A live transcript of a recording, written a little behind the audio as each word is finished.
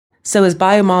So is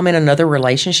Biomom in another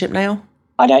relationship now?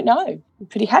 I don't know. I'm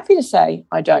pretty happy to say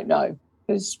I don't know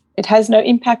because it has no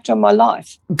impact on my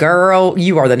life. Girl,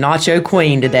 you are the nacho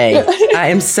queen today. I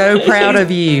am so proud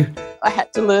of you. I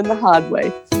had to learn the hard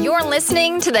way. You're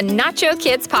listening to the Nacho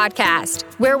Kids podcast,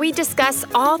 where we discuss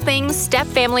all things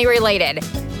step-family related.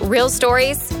 Real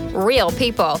stories, real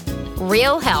people,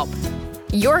 real help.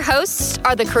 Your hosts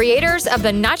are the creators of the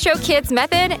Nacho Kids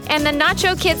Method and the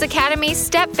Nacho Kids Academy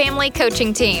Step Family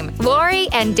Coaching Team, Lori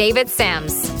and David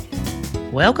Sims.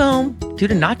 Welcome to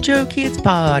the Nacho Kids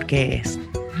podcast.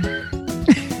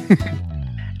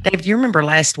 Dave, do you remember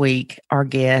last week our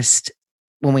guest,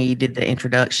 when we did the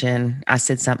introduction, I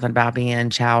said something about being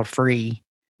child-free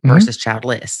versus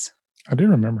childless? I do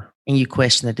remember. And you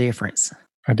questioned the difference.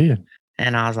 I did.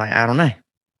 And I was like, I don't know.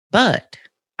 But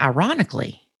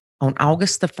ironically, on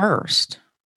August the 1st,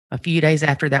 a few days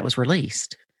after that was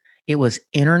released, it was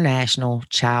International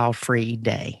Child-Free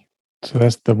Day. So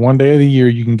that's the one day of the year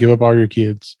you can give up all your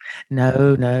kids.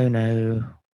 No.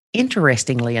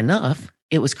 Interestingly enough,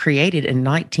 it was created in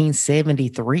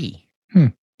 1973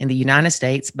 in the United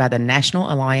States by the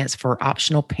National Alliance for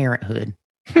Optional Parenthood.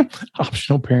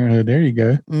 Optional parenthood. There you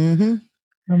go. Mm-hmm.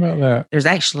 How about that? There's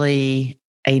actually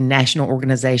a national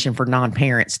organization for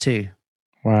non-parents too.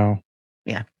 Wow.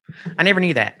 Yeah. I never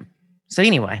knew that. So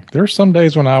anyway. There's some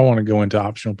days when I want to go into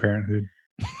optional parenthood.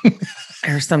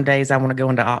 There's some days I want to go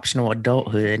into optional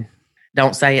adulthood.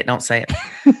 Don't say it.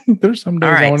 There's some days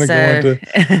I want to go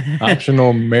into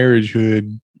optional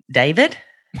marriagehood. David,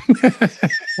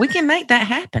 we can make that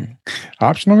happen.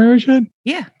 Optional marriagehood?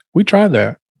 Yeah. We tried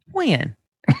that. When?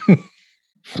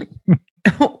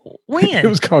 When? It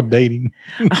was called dating.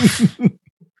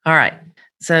 All right.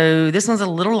 So this one's a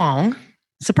little long.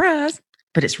 Surprise.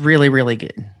 But it's really, really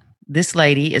good. This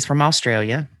lady is from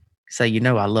Australia. So you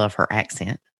know I love her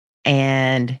accent.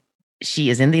 And she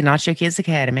is in the Nacho Kids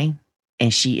Academy.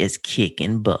 And she is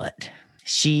kicking butt.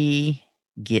 She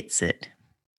gets it.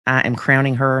 I am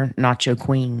crowning her Nacho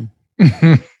Queen.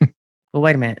 Well,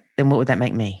 wait a minute. Then what would that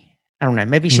make me? I don't know.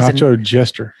 Maybe she's Nacho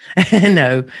Jester.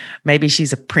 No. Maybe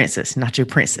she's a princess. Nacho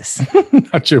Princess.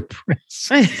 Nacho Prince.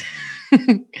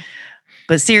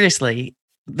 But seriously,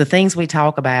 the things we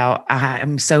talk about, I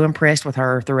am so impressed with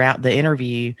her throughout the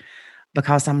interview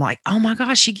because I'm like, oh my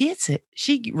gosh, she gets it.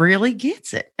 She really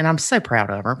gets it. And I'm so proud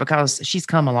of her because she's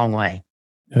come a long way.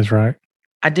 That's right.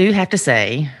 I do have to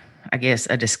say, I guess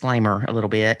a disclaimer a little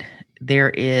bit.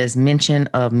 There is mention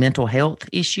of mental health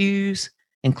issues,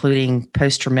 including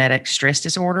post-traumatic stress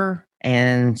disorder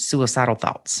and suicidal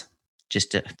thoughts.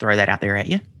 Just to throw that out there at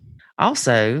you.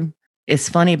 Also, it's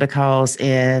funny because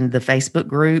in the Facebook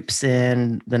groups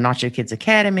and the Nacho Kids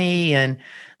Academy and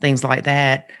things like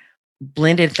that,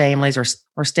 blended families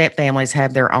or step families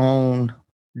have their own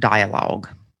dialogue.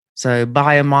 So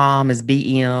Biomom is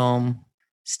BM,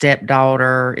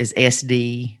 stepdaughter is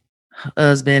SD,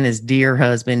 husband is dear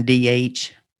husband,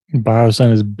 DH.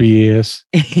 Bioson is BS.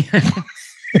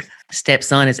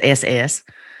 Stepson is SS.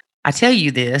 I tell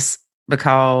you this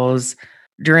because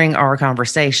during our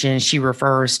conversation, she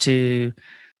refers to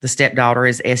the stepdaughter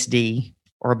as SD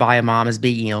or Biomom as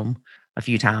BM a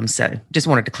few times. So just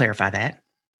wanted to clarify that.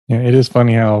 Yeah, it is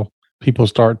funny how people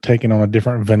start taking on a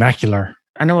different vernacular.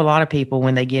 I know a lot of people,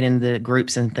 when they get in the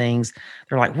groups and things,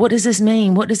 they're like, what does this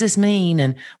mean? What does this mean?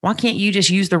 And why can't you just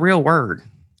use the real word?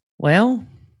 Well,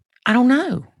 I don't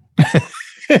know.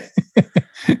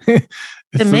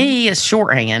 To me, it's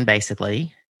shorthand,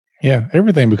 basically. Yeah,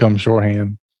 everything becomes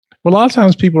shorthand. Well, a lot of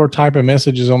times people are typing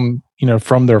messages on,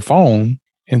 from their phone.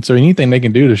 And so anything they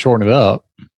can do to shorten it up.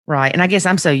 Right. And I guess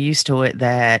I'm so used to it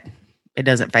that it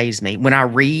doesn't faze me. When I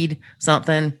read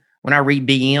something, when I read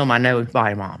BM, I know it's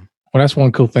Biomom. Well, that's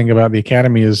one cool thing about the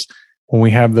Academy is when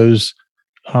we have those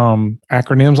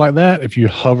acronyms like that, if you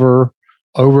hover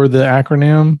over the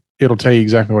acronym, it'll tell you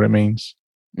exactly what it means.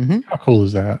 Mm-hmm. How cool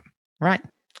is that? Right.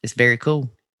 It's very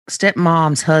cool.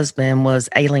 Stepmom's husband was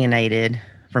alienated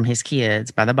from his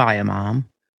kids by the Biomom.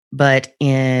 But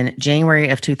in January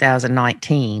of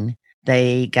 2019,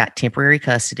 they got temporary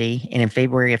custody. And in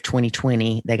February of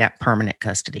 2020, they got permanent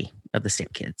custody of the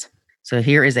stepkids. So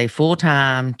here is a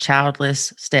full-time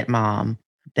childless stepmom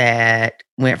that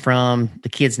went from the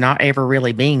kids not ever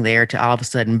really being there to all of a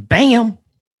sudden, bam,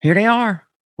 here they are.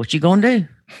 What you gonna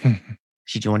do?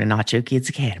 She joined the Nacho Kids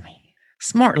Academy.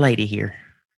 Smart lady here.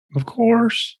 Of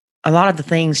course. A lot of the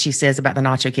things she says about the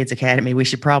Nacho Kids Academy, we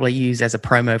should probably use as a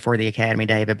promo for the Academy,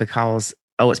 David, because,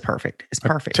 it's perfect. It's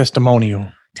perfect.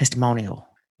 Testimonial.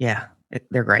 Yeah,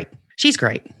 they're great. She's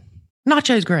great.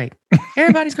 Nacho's great.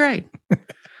 Everybody's great.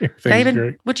 David,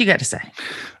 great. What you got to say?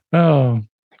 Oh,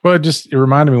 well, it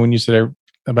reminded me when you said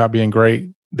about being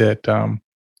great. that,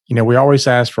 we always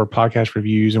ask for podcast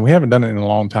reviews, and we haven't done it in a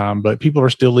long time, but people are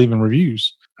still leaving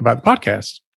reviews about the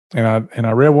podcast. And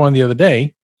I read one the other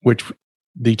day, which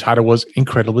the title was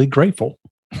Incredibly Grateful.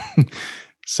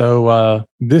 So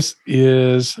this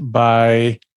is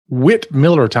by Whit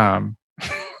Miller Time.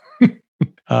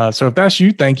 So if that's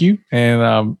you, thank you.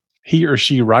 And he or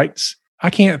she writes, I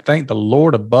can't thank the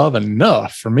Lord above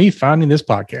enough for me finding this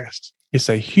podcast. It's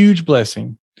a huge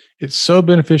blessing. It's so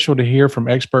beneficial to hear from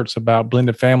experts about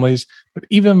blended families, but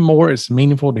even more, it's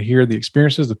meaningful to hear the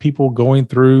experiences of people going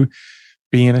through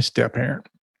being a step parent.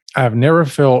 I've never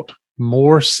felt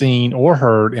more seen or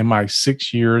heard in my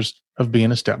 6 years of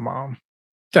being a stepmom.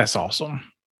 That's awesome.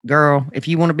 Girl, if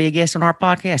you want to be a guest on our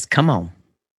podcast, come on.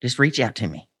 Just reach out to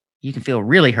me. You can feel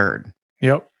really heard.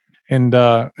 Yep. And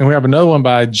we have another one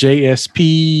by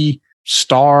JSP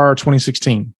Star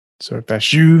 2016. So if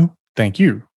that's you, thank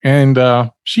you.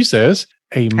 And she says,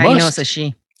 How you know it's a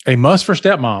she? A must for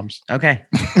stepmoms. Okay.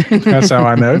 That's how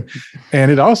I know.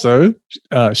 And it also,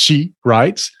 she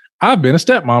writes, I've been a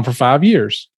stepmom for 5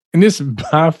 years. And this is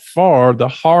by far the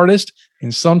hardest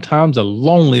and sometimes the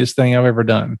loneliest thing I've ever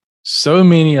done. So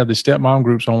many of the stepmom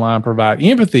groups online provide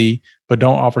empathy, but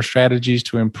don't offer strategies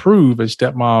to improve a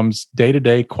stepmom's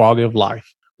day-to-day quality of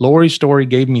life. Lori's story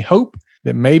gave me hope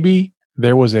that maybe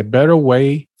there was a better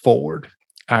way forward.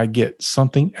 I get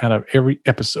something out of every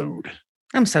episode.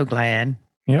 I'm so glad.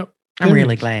 Yep. I'm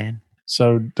really glad.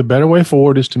 So the better way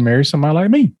forward is to marry somebody like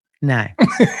me. No.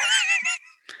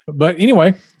 But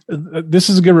anyway, this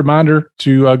is a good reminder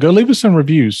to go leave us some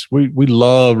reviews. We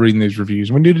love reading these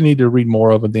reviews. We do need to read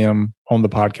more of them on the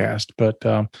podcast. But,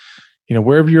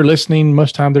 wherever you're listening,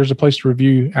 most time there's a place to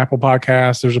review. Apple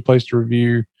Podcasts, there's a place to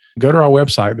review. Go to our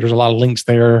website. There's a lot of links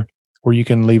there where you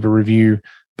can leave a review.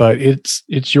 But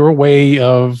it's your way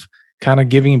of kind of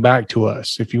giving back to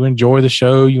us. If you enjoy the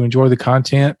show, you enjoy the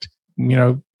content,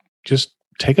 just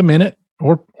take a minute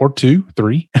or 2,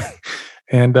 3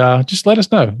 and just let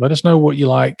us know. Let us know what you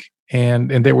like and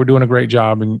that we're doing a great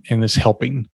job in this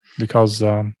helping, because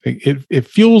it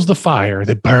fuels the fire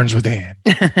that burns within.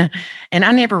 And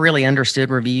I never really understood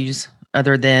reviews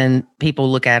other than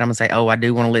people look at them and say, oh, I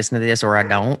do want to listen to this or I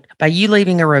don't. By you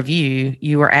leaving a review,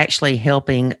 you are actually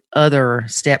helping other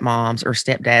stepmoms or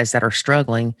stepdads that are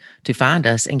struggling to find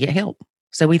us and get help.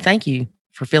 So we thank you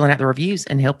for filling out the reviews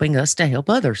and helping us to help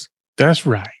others. That's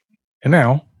right. And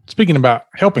now, speaking about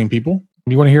helping people,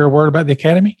 do you want to hear a word about the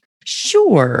Academy?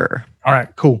 Sure. All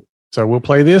right, cool. So we'll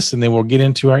play this and then we'll get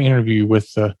into our interview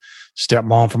with the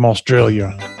stepmom from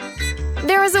Australia.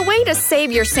 There is a way to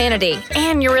save your sanity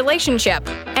and your relationship,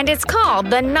 and it's called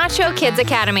the Nacho Kids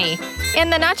Academy. In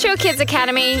the Nacho Kids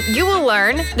Academy, you will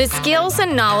learn the skills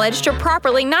and knowledge to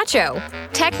properly nacho,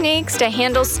 techniques to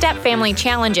handle step-family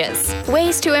challenges,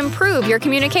 ways to improve your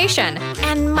communication,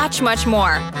 and much, much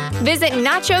more. Visit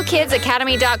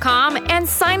NachoKidsAcademy.com and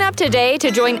sign up today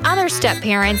to join other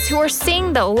step-parents who are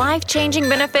seeing the life-changing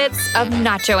benefits of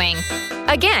nachoing.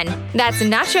 Again, that's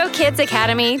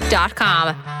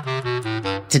NachoKidsAcademy.com.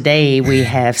 Today we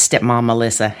have stepmom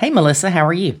Melissa. Hey, Melissa, how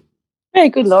are you? Very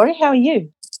good, Laurie. How are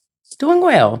you? Doing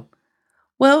well.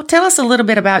 Well, tell us a little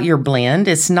bit about your blend.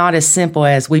 It's not as simple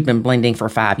as we've been blending for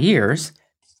 5 years.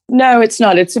 No, it's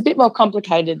not. It's a bit more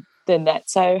complicated than that.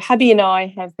 So hubby and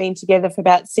I have been together for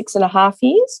about 6.5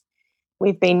 years.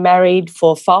 We've been married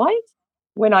for 5.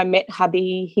 When I met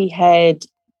hubby, he had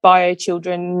bio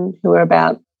children who were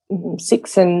about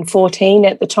 6 and 14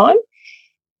 at the time.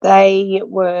 They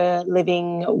were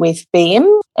living with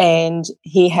BM and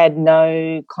he had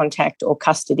no contact or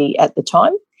custody at the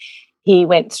time. He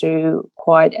went through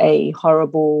quite a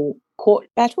horrible court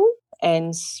battle,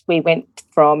 and we went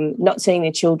from not seeing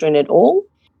the children at all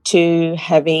to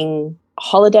having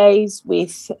holidays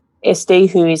with SD,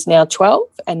 who is now 12,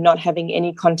 and not having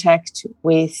any contact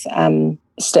with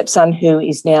stepson, who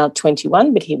is now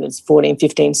 21, but he was 14,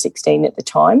 15, 16 at the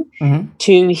time,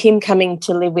 to him coming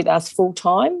to live with us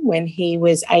full-time when he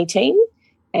was 18,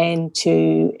 and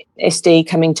to SD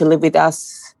coming to live with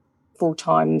us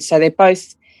full-time. So they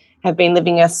both have been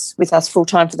living with us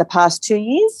full-time for the past 2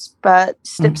 years, but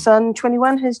stepson,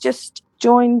 21, has just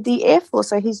joined the Air Force,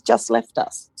 so he's just left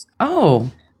us. Oh,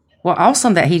 well,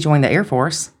 awesome that he joined the Air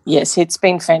Force. Yes, it's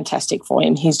been fantastic for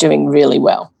him. He's doing really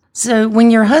well. So when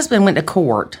your husband went to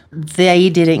court, they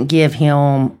didn't give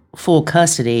him full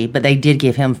custody, but they did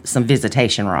give him some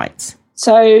visitation rights.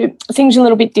 So things are a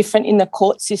little bit different in the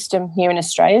court system here in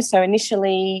Australia. So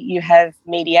initially you have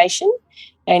mediation,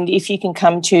 And if you can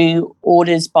come to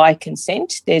orders by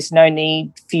consent, there's no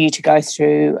need for you to go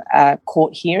through a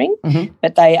court hearing,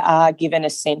 but they are given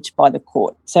assent by the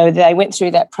court. So they went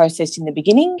through that process in the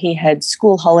beginning. He had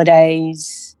school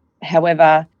holidays.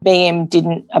 However, BM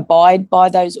didn't abide by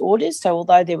those orders. So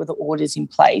although there were the orders in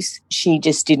place, she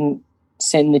just didn't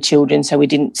send the children, so we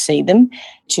didn't see them.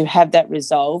 To have that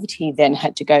resolved, he then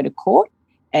had to go to court,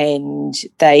 and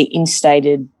they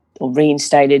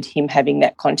reinstated him having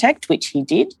that contact, which he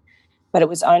did. But it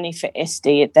was only for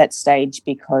SD at that stage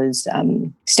because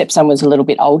stepson was a little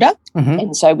bit older.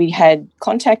 And so we had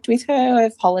contact with her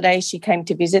of holidays. She came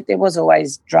to visit. There was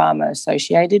always drama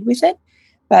associated with it,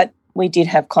 but we did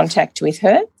have contact with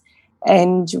her.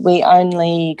 And we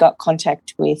only got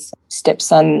contact with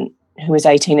stepson, who was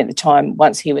 18 at the time,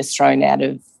 once he was thrown out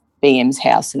of BM's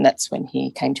house, and that's when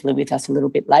he came to live with us a little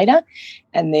bit later.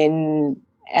 And then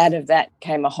out of that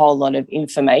came a whole lot of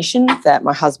information that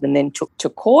my husband then took to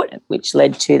court, which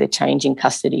led to the change in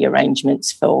custody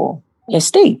arrangements for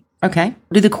SD. Okay.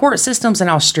 Do the court systems in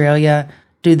Australia,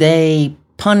 do they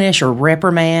punish or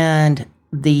reprimand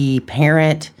the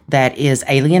parent that is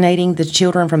alienating the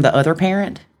children from the other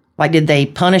parent? Like, did they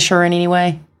punish her in any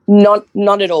way? Not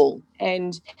at all.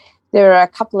 And there are a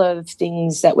couple of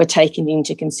things that were taken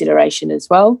into consideration as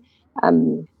well.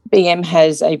 BM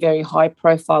has a very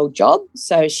high-profile job,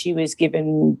 so she was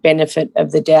given benefit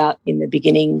of the doubt in the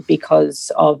beginning because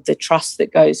of the trust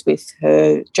that goes with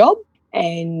her job.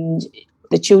 And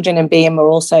the children and BM are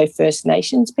also First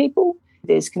Nations people.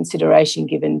 There's consideration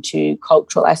given to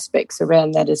cultural aspects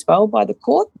around that as well by the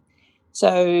court.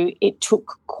 So it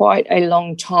took quite a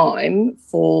long time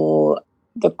for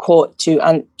the court to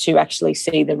actually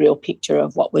see the real picture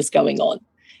of what was going on.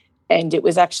 And it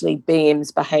was actually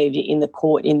BM's behaviour in the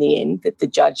court in the end that the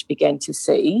judge began to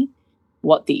see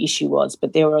what the issue was.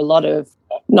 But there were a lot of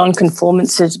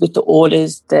non-conformances with the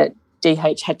orders that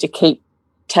DH had to keep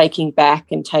taking back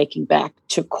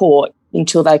to court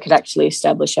until they could actually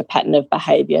establish a pattern of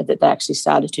behaviour that they actually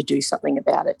started to do something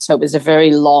about it. So it was a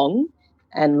very long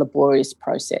and laborious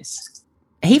process.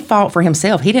 He fought for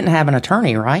himself. He didn't have an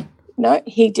attorney, right? No,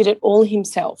 he did it all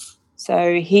himself.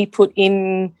 So he put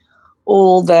in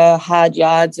all the hard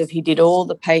yards he did all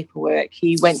the paperwork.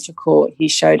 He went to court. He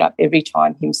showed up every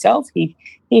time himself. He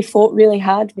fought really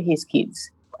hard for his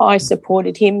kids. I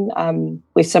supported him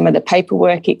with some of the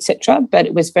paperwork, etc., but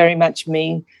it was very much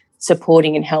me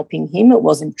supporting and helping him. It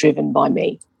wasn't driven by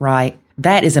me. Right.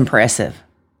 That is impressive.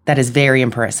 That is very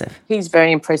impressive. He's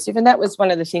very impressive, and that was one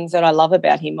of the things that I love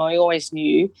about him. I always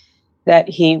knew that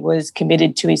he was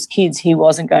committed to his kids. He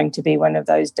wasn't going to be one of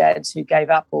those dads who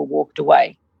gave up or walked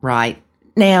away. Right.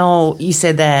 Now, you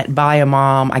said that Bio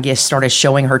Mom, I guess, started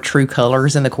showing her true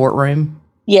colors in the courtroom.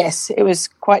 Yes, it was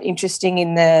quite interesting.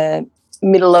 In the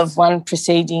middle of one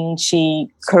proceeding,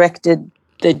 she corrected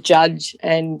the judge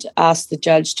and asked the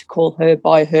judge to call her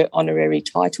by her honorary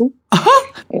title.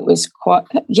 It was quite,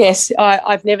 yes,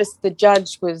 the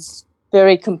judge was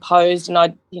very composed,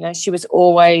 and she was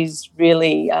always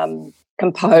really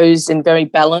composed and very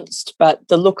balanced, but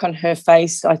the look on her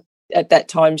face, at that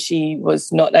time, she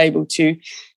was not able to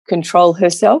control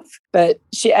herself. But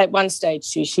she, at one stage,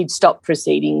 she'd stopped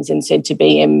proceedings and said to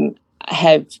BM,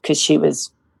 because she'd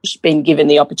been given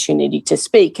the opportunity to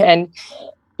speak. And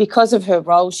because of her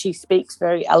role, she speaks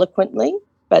very eloquently.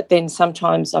 But then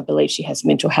sometimes I believe she has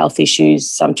mental health issues.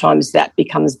 Sometimes that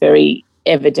becomes very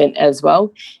evident as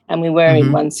well. And we were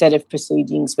in one set of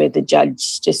proceedings where the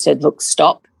judge just said, look,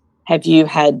 stop. Have you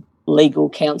had legal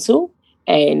counsel?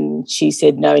 And she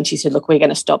said no. And she said, look, we're going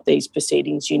to stop these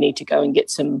proceedings. You need to go and get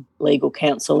some legal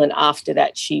counsel. And after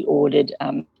that, she ordered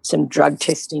some drug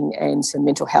testing and some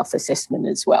mental health assessment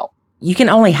as well. You can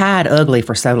only hide ugly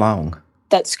for so long.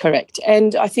 That's correct.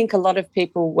 And I think a lot of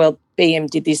people, BM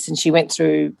did this, and she went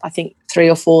through, I think, 3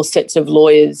 or 4 sets of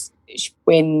lawyers.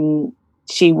 When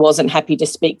she wasn't happy to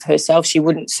speak for herself, she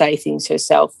wouldn't say things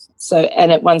herself. So,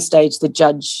 and at one stage, the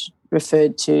judge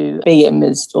referred to BM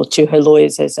or to her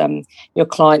lawyers as your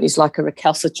client is like a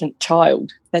recalcitrant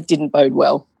child. That didn't bode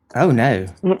well. Oh, no.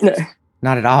 No.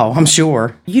 Not at all, I'm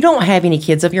sure. You don't have any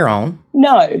kids of your own.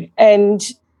 No, and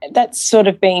that's sort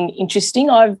of been interesting.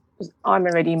 I'm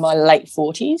already in my late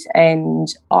 40s, and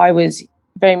I was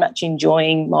very much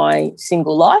enjoying my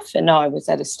single life, and I was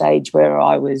at a stage where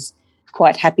I was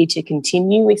quite happy to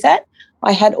continue with that.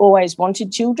 I had always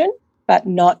wanted children, but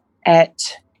not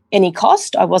at any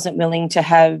cost. I wasn't willing to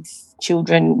have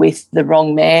children with the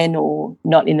wrong man or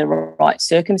not in the right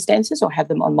circumstances or have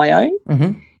them on my own.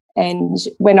 Mm-hmm. And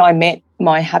when I met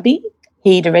my hubby,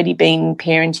 he'd already been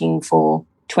parenting for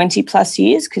 20 plus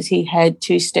years because he had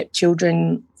 2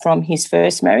 stepchildren from his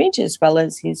first marriage as well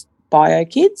as his bio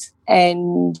kids,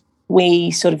 and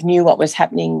we sort of knew what was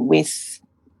happening with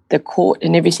the court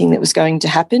and everything that was going to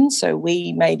happen. So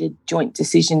we made a joint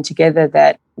decision together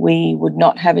that we would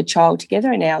not have a child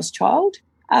together, an ours child.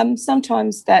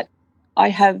 Sometimes that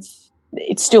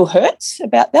it still hurts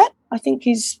about that, I think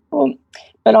it's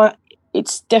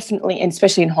definitely, and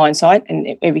especially in hindsight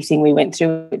and everything we went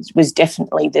through, it was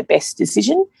definitely the best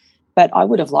decision. But I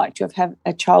would have liked to have had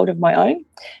a child of my own.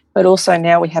 But also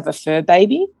now we have a fur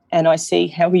baby, and I see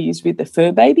how he is with the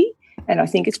fur baby, and I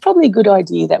think it's probably a good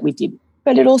idea that we did.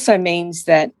 But it also means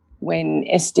that when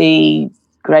SD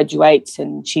graduates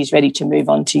and she's ready to move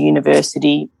on to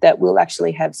university, that we'll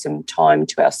actually have some time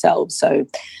to ourselves. So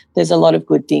there's a lot of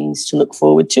good things to look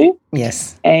forward to.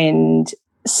 Yes. And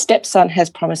stepson has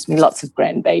promised me lots of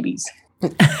grandbabies.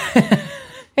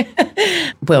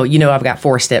 Well, I've got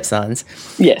 4 stepsons.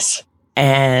 Yes.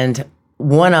 And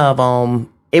one of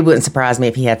them, it wouldn't surprise me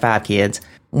if he had 5 kids.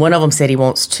 One of them said he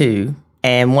wants 2.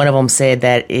 And one of them said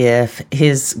that if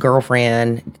his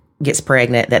girlfriend gets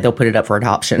pregnant, that they'll put it up for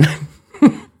adoption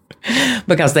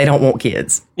because they don't want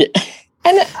kids. Yeah.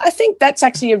 And I think that's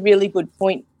actually a really good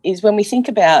point, is when we think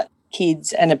about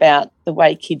kids and about the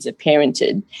way kids are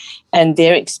parented and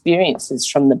their experiences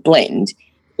from the blend,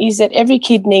 is that every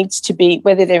kid needs to be,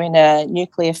 whether they're in a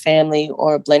nuclear family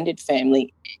or a blended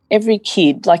family, every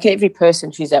kid, like every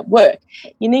person who's at work,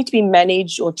 you need to be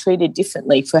managed or treated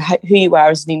differently for who you are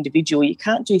as an individual. You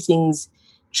can't do things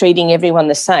treating everyone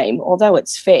the same, although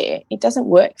it's fair. It doesn't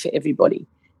work for everybody.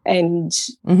 And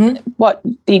what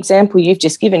the example you've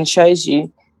just given shows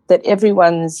you, that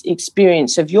everyone's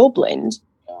experience of your blend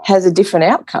has a different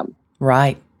outcome.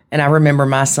 Right. And I remember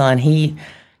my son, he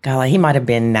might have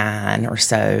been 9 or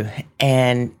so,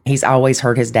 and he's always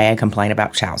heard his dad complain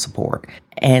about child support.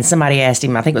 And somebody asked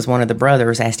him, I think it was one of the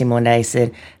brothers, asked him one day,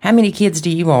 said, "How many kids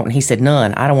do you want?" And he said,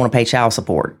 "None. I don't want to pay child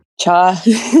support."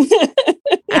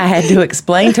 I had to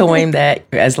explain to him that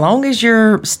as long as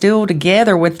you're still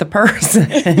together with the person,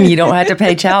 you don't have to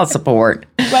pay child support.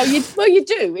 Well, you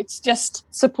do. It's just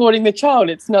supporting the child.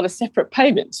 It's not a separate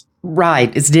payment.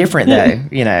 Right. It's different, though,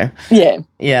 Yeah.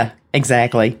 Yeah,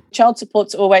 exactly. Child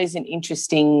support's always an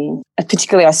interesting,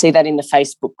 particularly I see that in the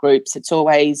Facebook groups, it's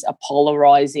always a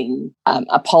polarizing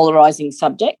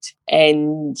subject.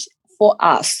 And for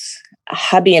us,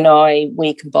 hubby and I,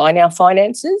 we combine our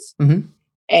finances. Mm-hmm.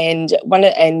 And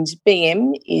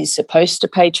BM is supposed to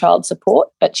pay child support,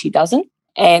 but she doesn't.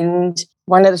 And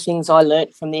one of the things I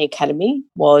learnt from the academy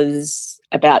was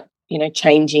about,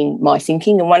 changing my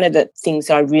thinking. And one of the things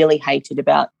I really hated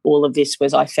about all of this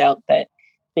was I felt that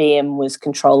BM was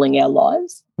controlling our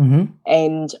lives. Mm-hmm.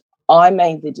 And I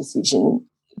made the decision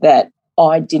that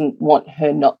I didn't want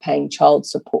her not paying child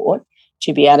support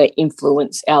to be able to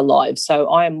influence our lives. So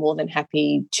I am more than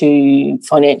happy to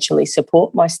financially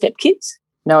support my stepkids,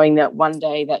 knowing that one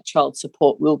day that child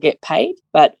support will get paid,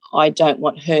 but I don't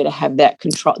want her to have that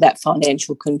control, that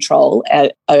financial control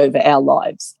over our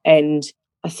lives. And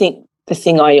I think the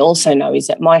thing I also know is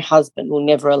that my husband will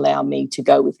never allow me to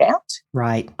go without.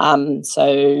 Right.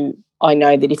 So I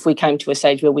know that if we came to a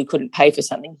stage where we couldn't pay for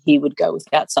something, he would go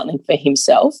without something for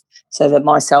himself, so that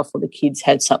myself or the kids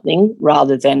had something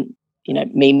rather than,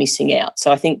 me missing out.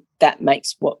 So I think that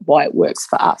makes why it works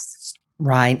for us.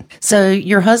 Right. So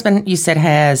your husband, you said,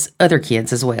 has other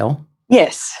kids as well?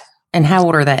 Yes. And how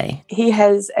old are they? He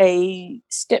has a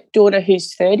stepdaughter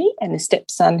who's 30 and a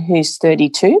stepson who's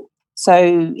 32.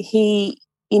 So he,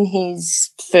 in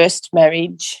his first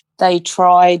marriage, they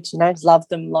tried, love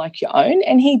them like your own.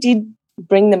 And he did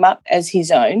bring them up as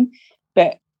his own,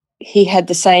 but he had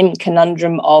the same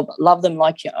conundrum of love them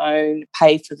like your own,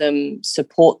 pay for them,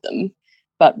 support them,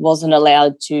 but wasn't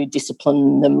allowed to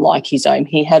discipline them like his own.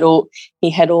 He had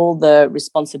all the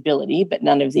responsibility, but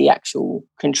none of the actual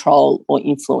control or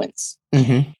influence.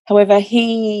 Mm-hmm. However,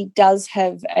 he does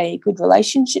have a good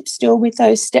relationship still with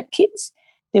those stepkids.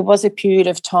 There was a period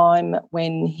of time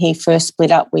when he first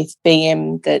split up with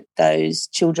BM that those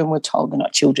children were told, they're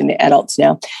not children, they're adults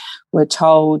now, were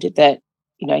told that,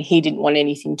 he didn't want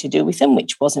anything to do with them,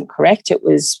 which wasn't correct. It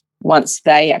was once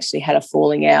they actually had a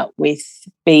falling out with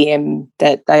BM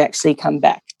that they actually come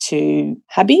back to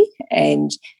hubby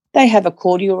and they have a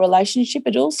cordial relationship.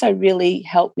 It also really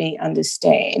helped me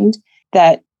understand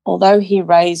that although he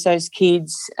raised those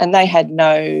kids and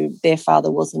their father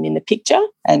wasn't in the picture,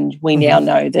 and we now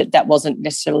know that that wasn't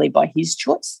necessarily by his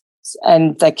choice,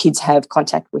 and the kids have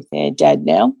contact with their dad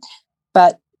now.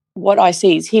 But what I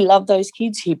see is he loved those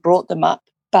kids, he brought them up,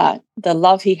 but the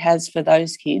love he has for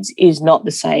those kids is not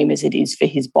the same as it is for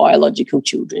his biological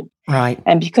children. Right.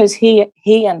 And because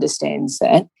he understands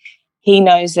that, he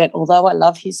knows that although I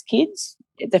love his kids,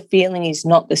 the feeling is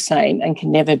not the same and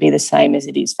can never be the same as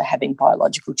it is for having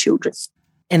biological children.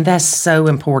 And that's so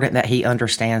important that he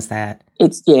understands that.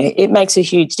 It makes a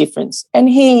huge difference. And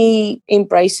he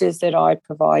embraces that I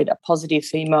provide a positive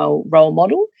female role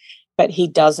model, but he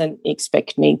doesn't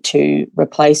expect me to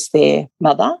replace their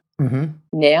mother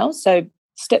now. So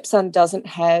stepson doesn't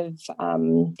have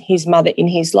his mother in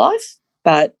his life,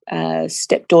 but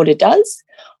stepdaughter does,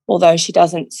 although she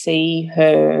doesn't see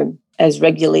her as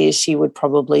regularly as she would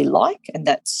probably like, and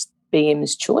that's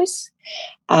BM's choice.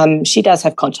 She does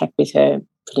have contact with her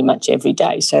pretty much every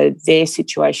day, so their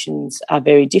situations are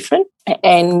very different.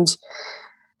 And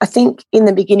I think in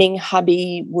the beginning,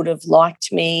 hubby would have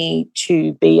liked me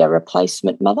to be a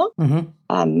replacement mother.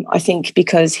 I think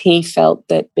because he felt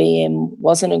that BM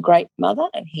wasn't a great mother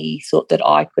and he thought that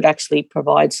I could actually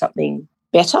provide something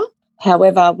better.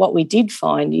 However, what we did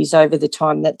find is over the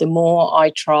time that the more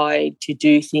I tried to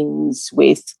do things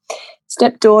with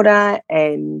stepdaughter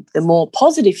and the more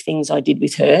positive things I did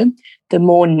with her, the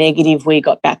more negative we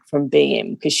got back from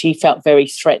BM, because she felt very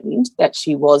threatened that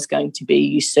she was going to be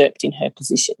usurped in her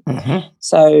position.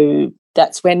 So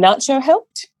that's where Nacho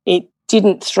helped. It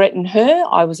didn't threaten her.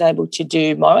 I was able to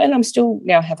do my, and I'm still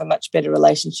now have a much better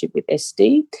relationship with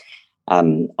SD.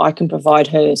 I can provide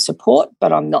her support,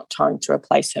 but I'm not trying to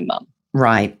replace her mum.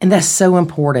 Right. And that's so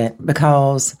important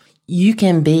because you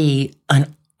can be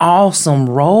an awesome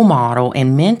role model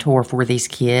and mentor for these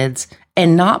kids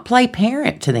and not play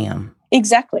parent to them.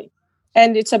 Exactly.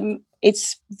 And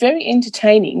it's very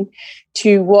entertaining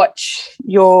to watch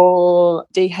your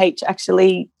DH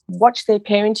actually watch their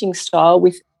parenting style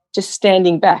with just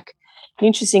standing back. An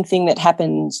interesting thing that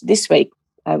happened this week,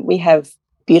 we have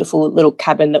beautiful little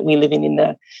cabin that we live in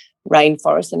the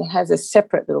rainforest, and it has a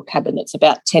separate little cabin that's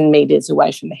about 10 metres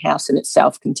away from the house, and it's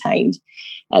self-contained.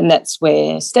 And that's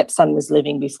where stepson was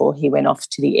living before he went off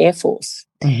to the Air Force.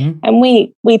 And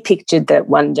we pictured that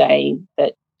one day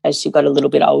that as she got a little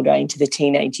bit older into the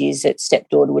teenage years, that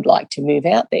stepdaughter would like to move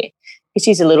out there. Because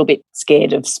she's a little bit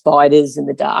scared of spiders in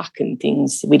the dark and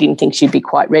things. We didn't think she'd be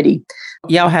quite ready.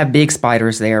 Y'all have big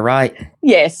spiders there, right?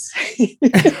 Yes.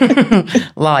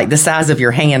 Like the size of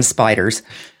your hand spiders.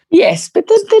 Yes, but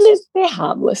they're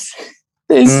harmless.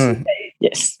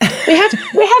 Yes. We have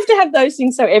to have those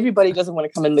things so everybody doesn't want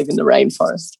to come and live in the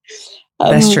rainforest.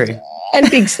 That's true. And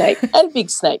big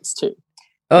snakes too.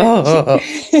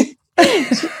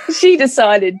 She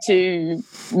decided to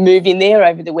move in there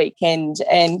over the weekend,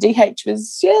 and DH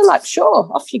was,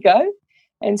 sure, off you go.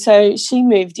 And so she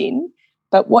moved in.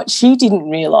 But what she didn't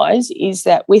realise is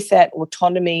that with that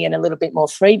autonomy and a little bit more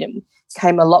freedom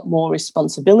came a lot more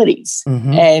responsibilities.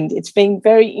 And it's been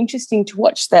very interesting to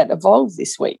watch that evolve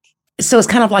this week. So it's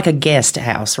kind of like a guest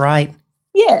house, right?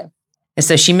 Yeah. And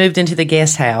so she moved into the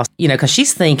guest house, because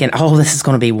she's thinking, oh, this is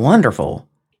going to be wonderful.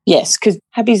 Yes, because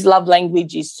hubby's love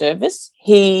language is service.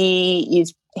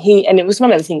 And it was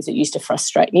one of the things that used to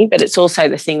frustrate me, but it's also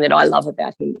the thing that I love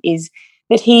about him is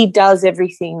that he does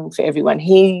everything for everyone.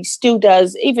 He still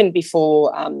does, even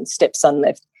before stepson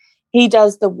left. He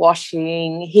does the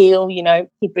washing.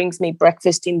 He brings me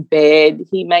breakfast in bed.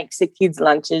 He makes the kids'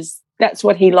 lunches. That's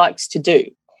what he likes to do.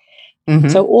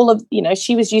 So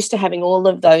she was used to having all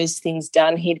of those things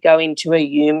done. He'd go into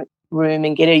a room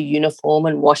and get a uniform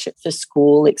and wash it for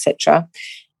school, etc.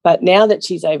 But now that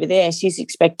she's over there, she's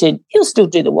expected, he'll still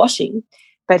do the washing,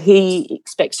 but he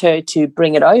expects her to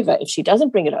bring it over. If she doesn't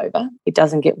bring it over, it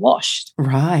doesn't get washed.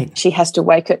 Right. She has to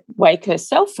wake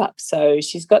herself up. So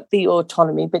she's got the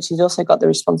autonomy, but she's also got the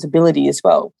responsibility as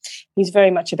well. He's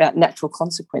very much about natural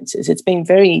consequences. It's been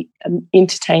very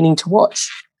entertaining to watch.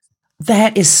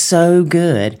 That is so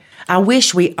good. I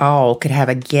wish we all could have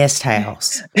a guest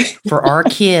house for our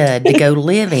kid to go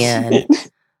live in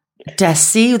to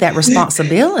see that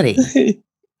responsibility.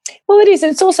 Well, it is.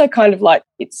 And it's also kind of like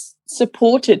it's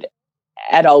supported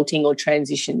adulting or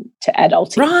transition to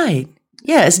adulting. Right.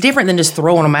 Yeah, it's different than just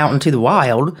throwing them out into the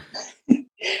wild.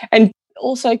 And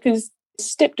also because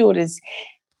stepdaughters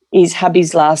is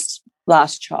hubby's last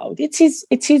child. It's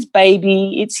his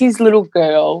baby. It's his little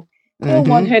girl. He'll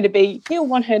want her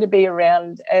to be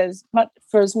around as much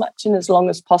and as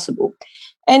long as possible.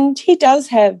 And he does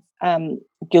have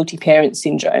guilty parent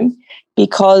syndrome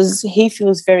because he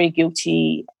feels very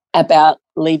guilty about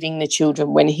leaving the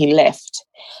children when he left.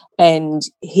 And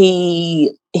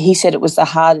he said it was the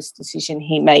hardest decision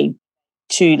he made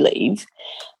to leave,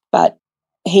 but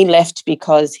he left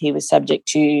because he was subject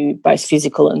to both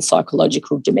physical and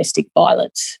psychological domestic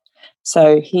violence.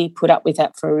 So he put up with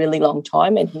that for a really long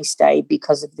time and he stayed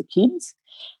because of the kids.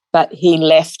 But he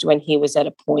left when he was at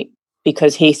a point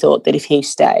because he thought that if he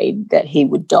stayed that he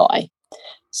would die.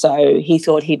 So he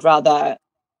thought he'd rather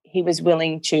he was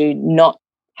willing to not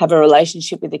have a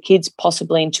relationship with the kids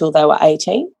possibly until they were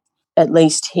 18. At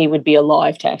least he would be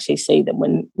alive to actually see them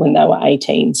when they were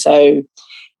 18. So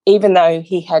even though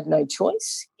he had no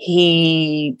choice,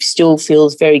 he still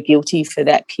feels very guilty for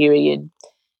that period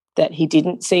that he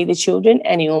didn't see the children,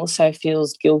 and he also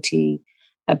feels guilty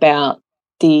about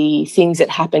the things that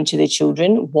happened to the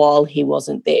children while he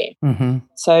wasn't there. Mm-hmm.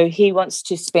 So he wants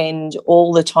to spend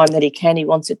all the time that he can. He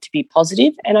wants it to be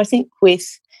positive. And I think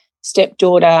with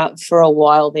stepdaughter for a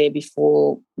while there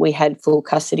before we had full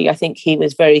custody, I think he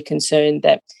was very concerned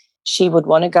that she would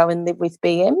want to go and live with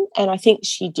BM. And I think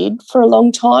she did for a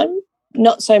long time,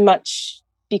 not so much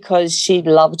because she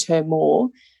loved her more,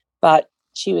 but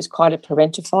she was quite a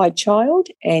parentified child,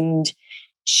 and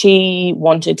she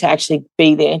wanted to actually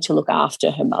be there to look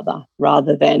after her mother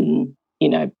rather than,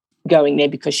 going there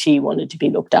because she wanted to be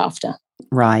looked after.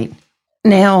 Right.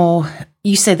 Now,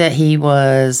 you said that he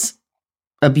was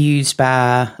abused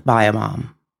by a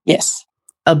mom. Yes.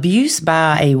 Abuse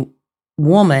by a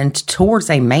woman towards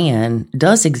a man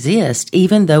does exist,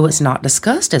 even though it's not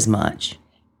discussed as much.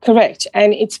 Correct.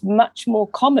 And it's much more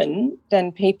common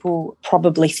than people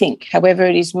probably think. However,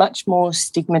 it is much more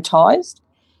stigmatized,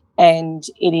 and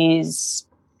it is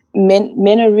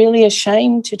men are really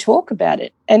ashamed to talk about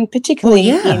it. And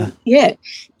particularly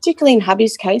particularly in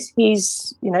hubby's case,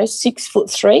 he's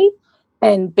 6'3",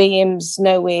 and BM's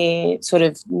nowhere sort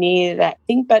of near that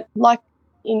thing. But like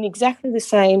in exactly the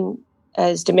same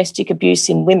as domestic abuse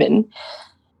in women,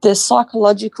 the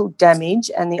psychological damage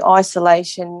and the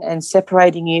isolation and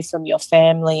separating you from your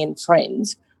family and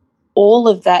friends, all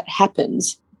of that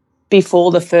happens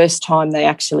before the first time they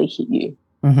actually hit you.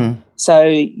 Mm-hmm. So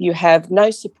you have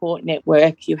no support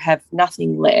network, you have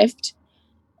nothing left.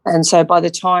 And so by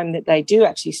the time that they do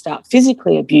actually start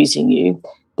physically abusing you,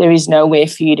 there is nowhere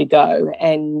for you to go.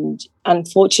 And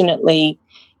unfortunately,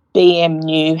 BM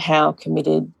knew how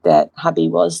committed that hubby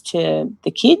was to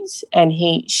the kids, and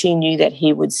she knew that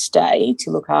he would stay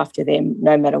to look after them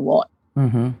no matter what.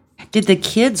 Mm-hmm. Did the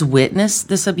kids witness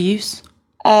this abuse?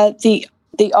 The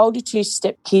older two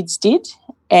stepkids did,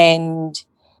 and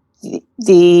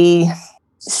the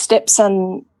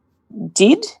stepson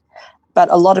did, but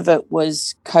a lot of it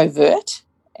was covert,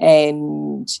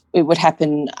 and it would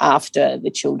happen after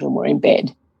the children were in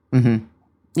bed. Mm-hmm.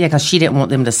 Yeah, because she didn't want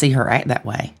them to see her act that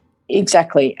way.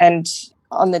 Exactly. And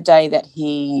on the day that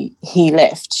he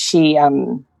left, she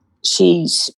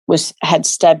had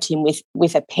stabbed him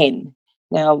with a pen.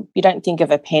 Now, you don't think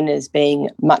of a pen as being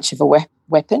much of a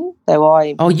weapon, though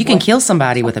you can kill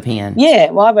somebody with a pen.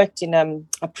 Yeah, well, I worked in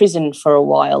a prison for a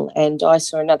while, and I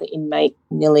saw another inmate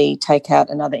nearly take out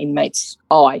another inmate's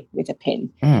eye with a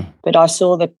pen. Mm. But I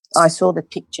saw the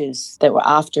pictures that were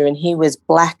after, and he was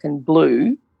black and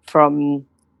blue from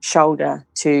shoulder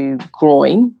to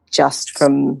groin, just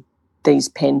from these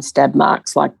pen stab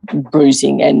marks, like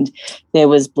bruising, and there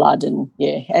was blood,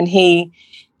 and he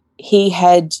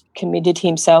had committed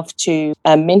himself to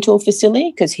a mental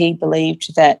facility because he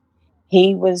believed that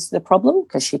he was the problem,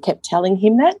 because she kept telling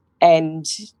him that, and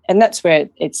that's where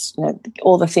it's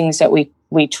all the things that we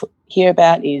hear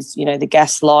about is the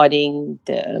gaslighting,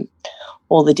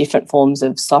 all the different forms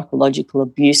of psychological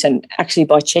abuse, and actually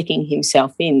by checking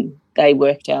himself in, they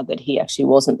worked out that he actually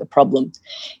wasn't the problem.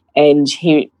 And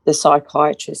the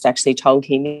psychiatrist actually told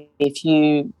him, if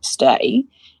you stay,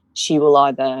 she will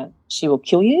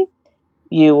kill you,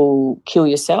 you will kill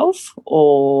yourself,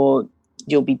 or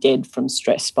you'll be dead from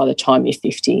stress by the time you're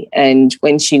 50. And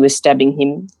when she was stabbing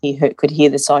him, he could hear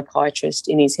the psychiatrist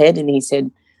in his head, and he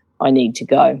said, I need to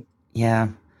go. Yeah.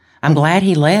 I'm glad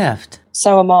he left.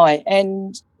 So am I.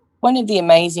 And one of the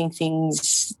amazing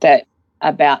things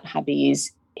about hubby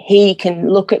is he can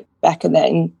look back at that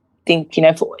and think,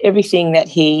 for everything that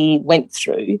he went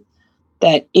through,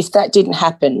 that if that didn't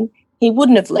happen, he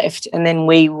wouldn't have left, and then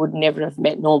we would never have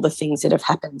met, and all the things that have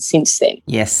happened since then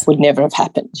would never have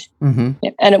happened. Mm-hmm.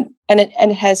 Yeah. And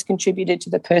it has contributed to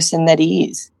the person that he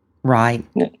is. Right.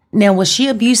 Yeah. Now, was she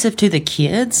abusive to the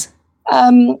kids?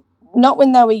 Not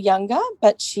when they were younger,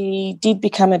 but she did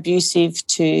become abusive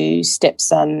to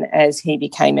stepson as he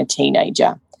became a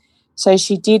teenager. So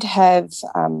she did have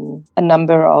a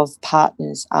number of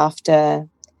partners after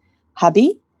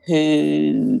hubby,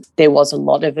 who there was a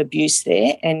lot of abuse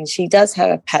there, and she does have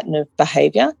a pattern of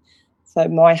behaviour. So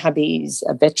my hubby is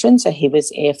a veteran, so he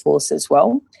was Air Force as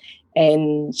well,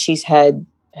 and she's had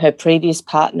her previous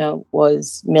partner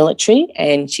was military,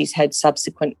 and she's had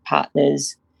subsequent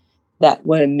partners that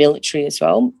were military as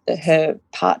well. Her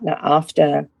partner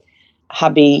after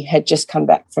hubby had just come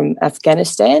back from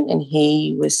Afghanistan, and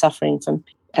he was suffering from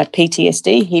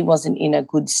PTSD. He wasn't in a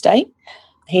good state.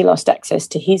 he lost access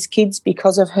to his kids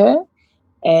because of her.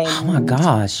 And oh my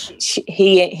gosh.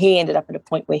 He ended up at a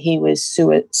point where he was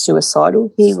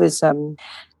suicidal. He was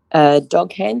a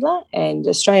dog handler, and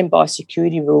Australian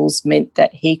biosecurity rules meant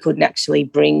that he couldn't actually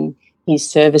bring his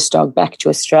service dog back to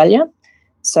Australia.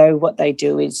 So what they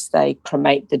do is they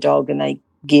cremate the dog and they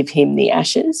give him the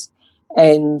ashes.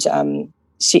 And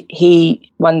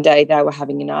one day they were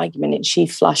having an argument and she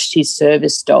flushed his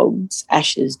service dog's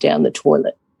ashes down the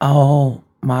toilet. Oh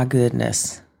my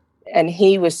goodness. And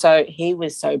he was so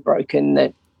broken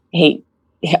that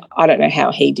I don't know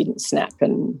how he didn't snap.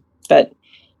 But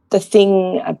the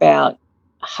thing about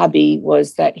hubby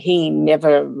was that he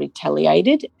never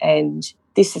retaliated, and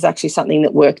this is actually something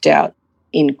that worked out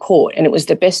in court, and it was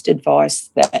the best advice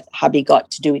that hubby got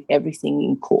to do with everything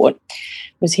in court.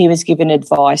 Was he was given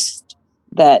advice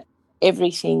that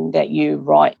everything that you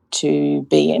write to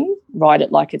BM, write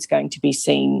it like it's going to be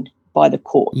seen by the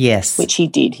court. Yes. Which he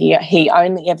did. He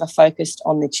only ever focused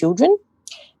on the children,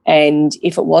 and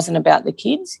if it wasn't about the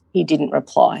kids, he didn't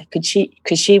reply. Because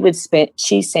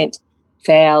she sent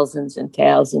thousands and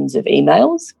thousands of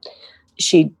emails.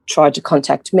 She tried to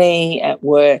contact me at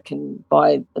work and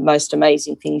buy the most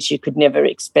amazing things you could never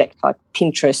expect, like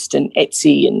Pinterest and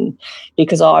Etsy, and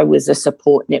because I was a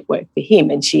support network for him,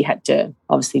 and she had to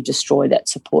obviously destroy that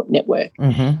support network.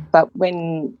 Mm-hmm. But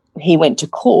when he went to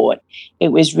court, it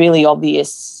was really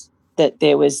obvious that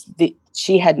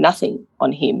she had nothing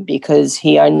on him, because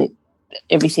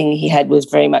everything he had was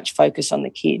very much focused on the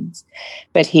kids,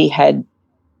 but he had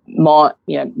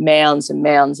mounds and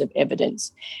mounds of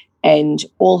evidence. And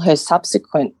all her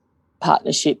subsequent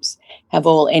partnerships have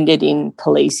all ended in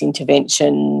police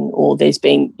intervention, or there's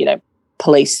been,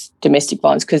 police domestic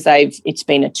violence, because it's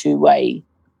been a two-way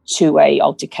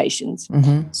altercations.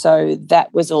 Mm-hmm. So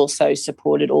that was also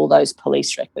supported. All those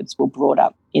police records were brought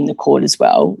up in the court as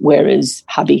well, whereas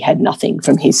hubby had nothing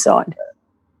from his side.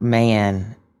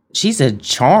 Man, she's a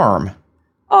charm.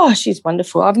 Oh, she's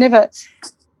wonderful.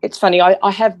 It's funny.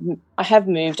 I have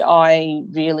moved.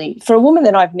 For a woman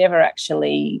that I've never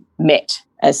actually met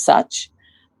as such,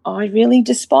 I really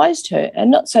despised her,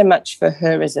 and not so much for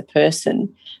her as a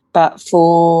person, but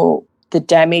for the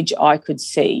damage I could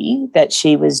see that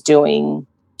she was doing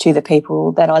to the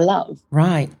people that I love.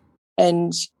 Right.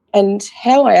 And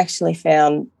how I actually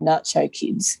found Nacho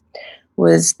Kids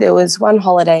was there was one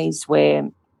holidays where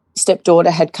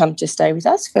stepdaughter had come to stay with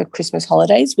us for Christmas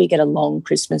holidays. We get a long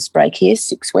Christmas break here,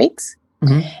 6 weeks.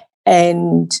 Mm-hmm.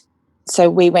 And so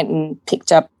we went and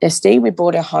picked up SD. We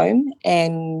brought her home,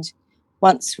 and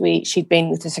once she'd been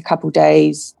with us a couple of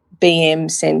days, BM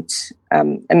sent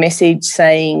a message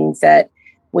saying that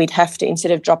we'd have to,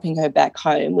 instead of dropping her back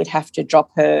home, we'd have to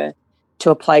drop her to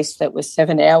a place that was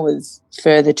 7 hours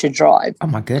further to drive. Oh,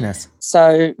 my goodness.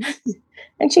 So,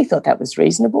 and she thought that was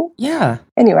reasonable. Yeah.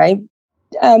 Anyway,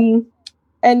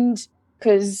 and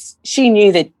because she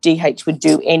knew that DH would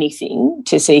do anything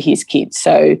to see his kids.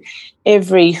 So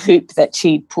every hoop that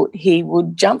she'd put, he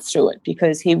would jump through it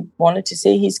because he wanted to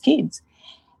see his kids.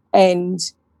 And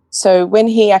so when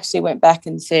he actually went back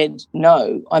and said,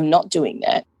 no, I'm not doing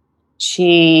that,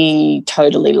 she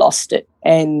totally lost it.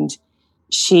 And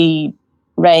she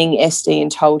rang SD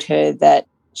and told her that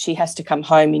she has to come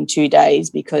home in 2 days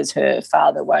because her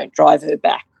father won't drive her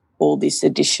back all this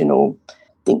additional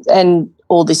things and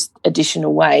all this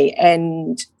additional way.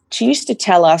 And she used to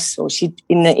tell us, or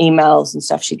in the emails and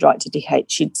stuff she'd write to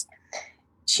DH,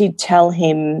 she'd tell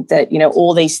him that,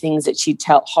 all these things that she'd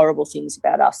tell, horrible things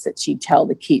about us that she'd tell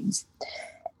the kids.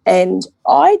 And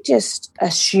I just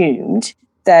assumed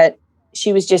that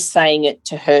she was just saying it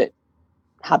to hurt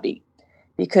hubby,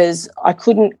 because I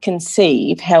couldn't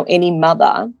conceive how any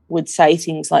mother would say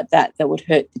things like that would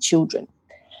hurt the children.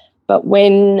 But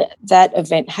when that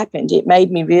event happened, it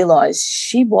made me realise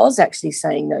she was actually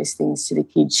saying those things to the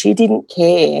kids. She didn't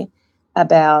care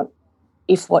about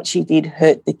if what she did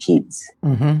hurt the kids.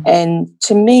 Mm-hmm. And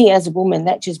to me, as a woman,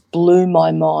 that just blew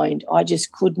my mind. I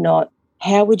just could not.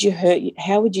 How would you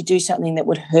do something that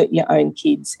would hurt your own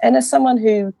kids? And as someone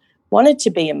who wanted to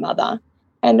be a mother,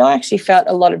 and I actually felt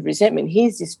a lot of resentment.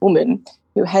 Here's this woman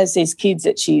who has these kids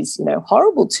that she's,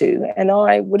 horrible to, and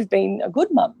I would have been a good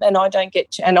mum, and I don't get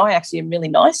to, and I actually am really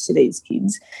nice to these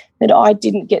kids, that I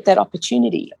didn't get that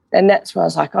opportunity. And that's where I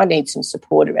was like, I need some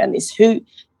support around this.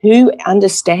 Who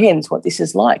understands what this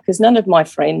is like? Because none of my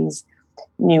friends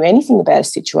knew anything about a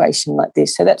situation like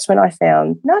this. So that's when I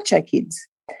found Nacho Kids.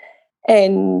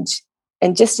 And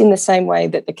just in the same way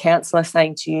that the counsellor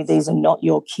saying to you, these are not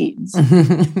your kids,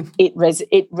 it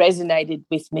resonated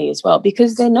with me as well,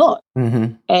 because they're not.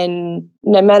 Mm-hmm. And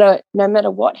no matter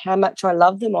what, how much I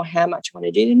love them or how much I want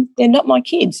to do them, they're not my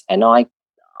kids. And I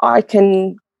I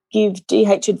can give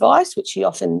DH advice, which he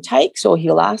often takes, or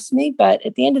he'll ask me, but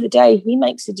at the end of the day, he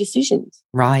makes the decisions.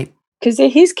 Right. Because they're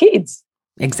his kids.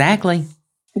 Exactly.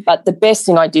 But the best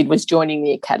thing I did was joining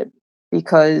the academy,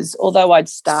 because although I'd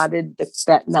started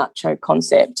that nacho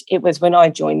concept, it was when I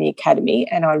joined the academy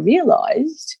and I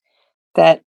realised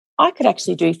that I could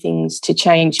actually do things to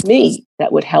change me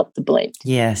that would help the blend.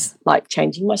 Yes. Like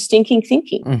changing my stinking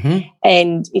thinking. Mm-hmm.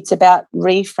 And it's about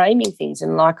reframing things.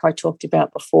 And like I talked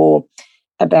about before,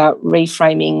 about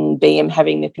reframing BM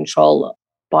having the control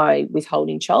by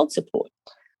withholding child support.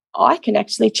 I can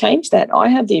actually change that. I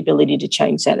have the ability to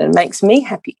change that, and it makes me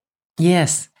happy.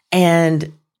 Yes.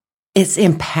 And it's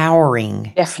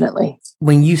empowering. Definitely.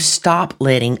 When you stop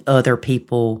letting other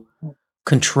people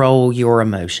control your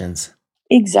emotions.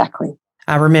 Exactly.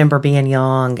 I remember being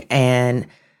young and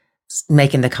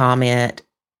making the comment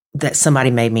that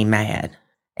somebody made me mad.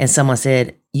 And someone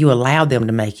said, you allowed them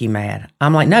to make you mad.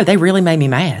 I'm like, no, they really made me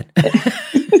mad.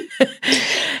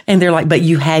 And they're like, but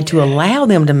you had to allow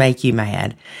them to make you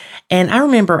mad. And I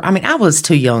remember, I was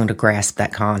too young to grasp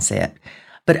that concept.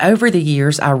 But over the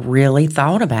years, I really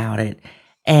thought about it.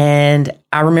 And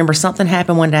I remember something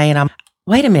happened one day and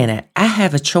wait a minute, I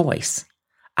have a choice.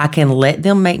 I can let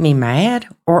them make me mad,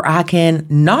 or I can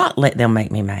not let them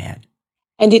make me mad.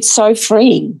 And it's so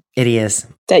freeing. It is.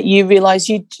 That you realise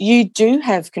you do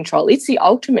have control. It's the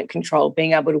ultimate control,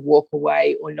 being able to walk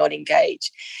away or not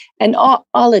engage. And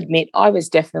I'll admit, I was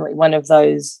definitely one of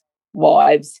those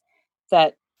wives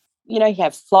that, you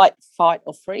have flight, fight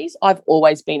or freeze. I've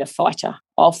always been a fighter.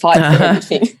 I'll fight for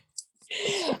everything.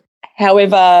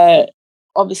 However,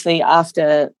 obviously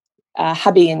after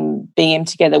hubby and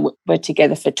BM were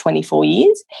together for 24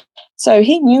 years. So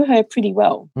he knew her pretty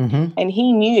well. Mm-hmm. And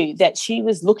he knew that she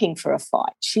was looking for a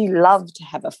fight. She loved to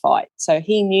have a fight. So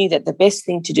he knew that the best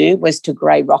thing to do was to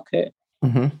grey rock her.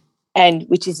 Mm-hmm. And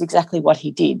which is exactly what he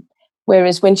did.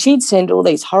 Whereas when she'd send all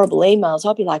these horrible emails,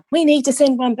 I'd be like, we need to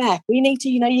send one back. We need to,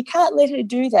 you can't let her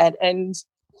do that. And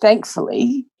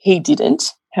thankfully he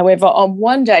didn't. However, on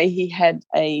one day he had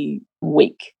a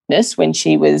weakness when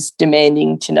she was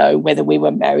demanding to know whether we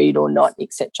were married or not,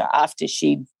 etc., after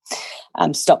she'd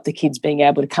stopped the kids being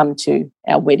able to come to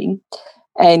our wedding.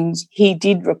 And he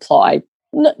did reply,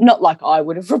 not like I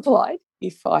would have replied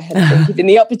if I had been given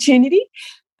the opportunity,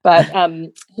 but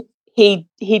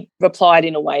he replied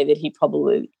in a way that he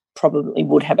probably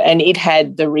would have, and it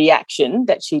had the reaction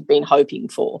that she'd been hoping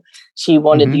for. She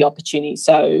wanted Mm-hmm. the opportunity.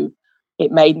 So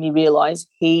it made me realise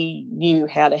he knew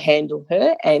how to handle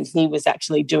her and he was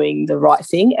actually doing the right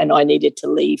thing, and I needed to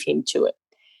leave him to it.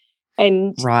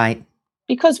 And right.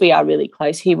 Because we are really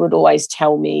close, he would always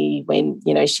tell me when,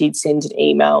 she'd send an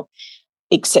email,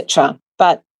 etc.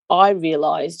 But I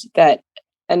realised that,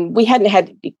 and we haven't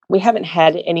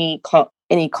had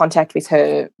any contact with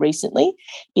her recently,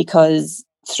 because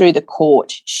through the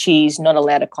court she's not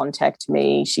allowed to contact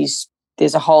me.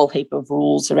 There's a whole heap of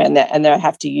rules around that, and they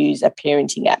have to use a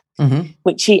parenting app, mm-hmm.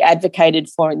 which she advocated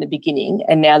for in the beginning,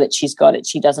 and now that she's got it,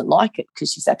 she doesn't like it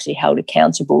because she's actually held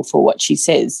accountable for what she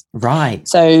says. Right.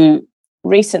 So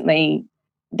recently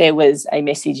there was a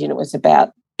message and it was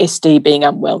about SD being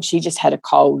unwell. She just had a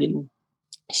cold and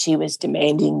she was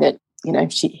demanding that,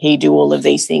 he do all of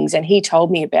these things, and he told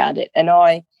me about it, and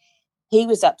he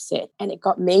was upset, and it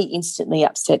got me instantly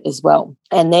upset as well.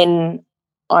 And then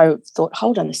I thought,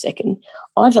 hold on a second,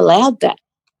 I've allowed that.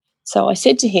 So I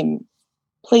said to him,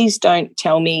 please don't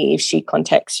tell me if she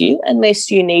contacts you unless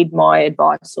you need my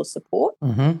advice or support.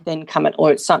 Mm-hmm. Then come in,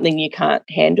 or it's something you can't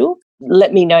handle,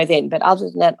 let me know then. But other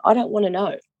than that, I don't want to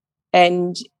know.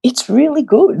 And it's really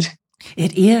good.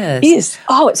 It is. It is.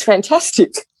 Oh, it's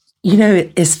fantastic.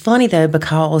 It's funny though,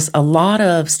 because a lot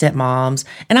of stepmoms,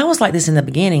 and I was like this in the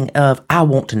beginning of, I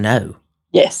want to know.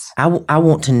 Yes. I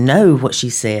want to know what she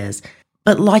says.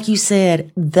 But like you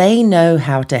said, they know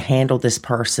how to handle this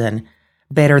person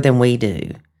better than we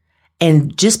do.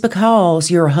 And just because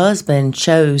your husband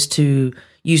chose to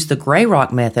use the gray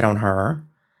rock method on her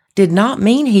did not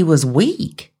mean he was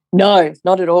weak. No,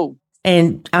 not at all.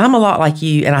 And I'm a lot like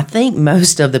you. And I think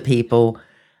most of the people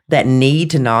that need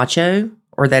to nacho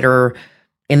or that are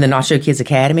in the Nacho Kids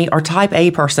Academy are type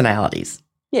A personalities.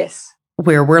 Yes.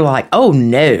 Where we're like, oh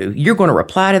no, you're going to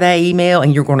reply to that email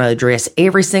and you're going to address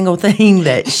every single thing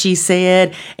that she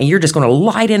said and you're just going to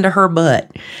light into her butt.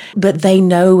 But they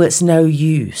know it's no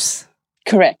use.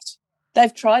 Correct.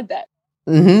 They've tried that.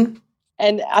 Mm-hmm.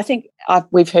 And I think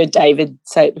we've heard David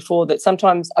say it before, that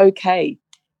sometimes okay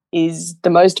is the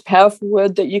most powerful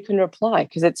word that you can reply,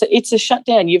 because it's a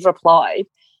shutdown. You've replied,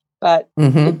 but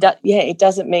mm-hmm. it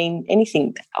doesn't mean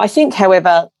anything. I think,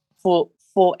 however, for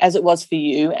as it was for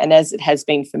you and as it has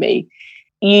been for me,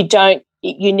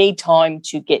 you need time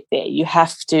to get there. You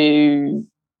have to,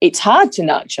 it's hard to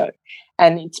nacho,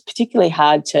 and it's particularly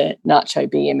hard to nacho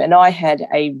BM. And I had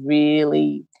a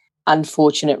really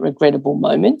unfortunate, regrettable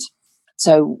moment.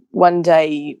 So one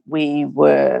day we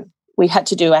had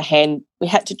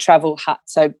to travel.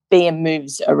 So BM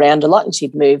moves around a lot, and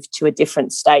she'd moved to a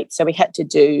different state. So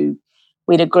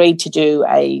we'd agreed to do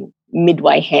a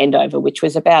midway handover, which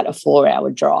was about a 4-hour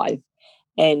drive.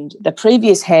 And the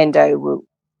previous handover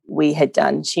we had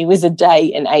done, she was a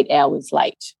day and 8 hours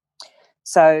late.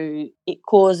 So it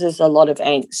causes a lot of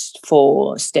angst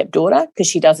for stepdaughter because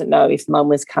she doesn't know if mum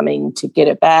was coming to get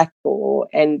her back,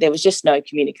 and there was just no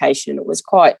communication.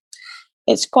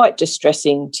 It's quite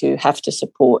distressing to have to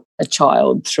support a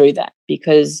child through that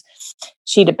because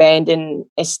she'd abandoned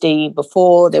SD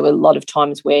before. There were a lot of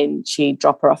times when she'd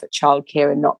drop her off at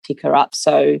childcare and not pick her up.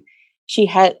 So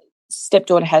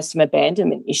stepdaughter has some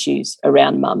abandonment issues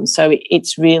around mum. So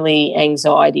it's really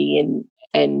anxiety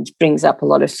and brings up a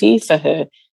lot of fear for her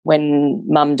when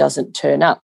mum doesn't turn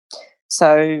up.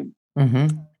 So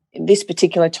this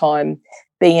particular time,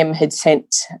 BM had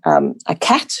sent a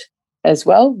cat as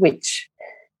well, which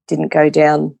didn't go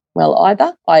down well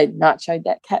either. I nachoed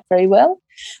that cat very well.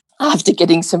 After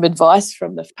getting some advice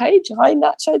from the page, I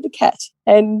nachoed the cat.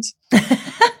 And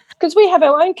because we have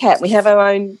our own cat, we have our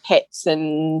own pets,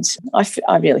 and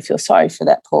I really feel sorry for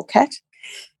that poor cat.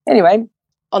 Anyway,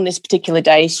 on this particular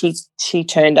day, she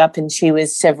turned up and she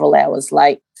was several hours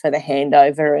late for the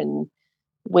handover, and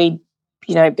we'd,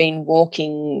 been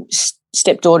walking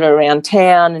stepdaughter around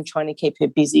town and trying to keep her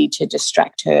busy to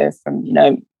distract her from,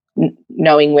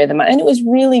 knowing where and it was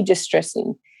really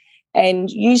distressing.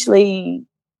 And usually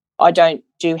I don't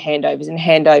do handovers, and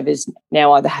handovers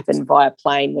now either happen via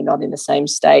plane, we're not in the same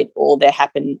state, or they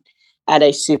happen at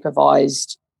a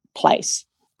supervised place.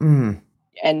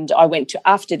 And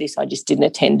after this, I just didn't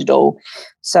attend at all.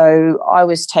 So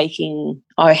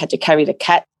I had to carry the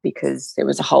cat because there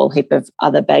was a whole heap of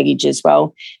other baggage as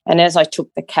well. And as I took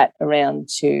the cat around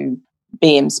to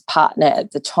BM's partner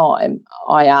at the time,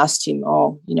 I asked him,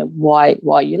 why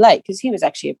are you late? Because he was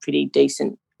actually a pretty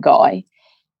decent guy.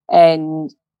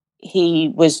 And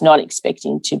he was not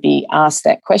expecting to be asked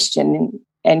that question.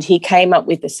 And he came up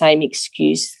with the same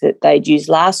excuse that they'd used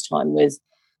last time, was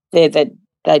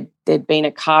there'd been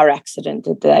a car accident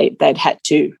that they'd had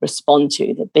to respond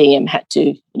to, that BM had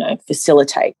to,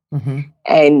 facilitate.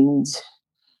 And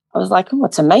I was like,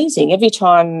 it's amazing. Every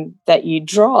time that you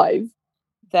drive,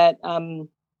 that,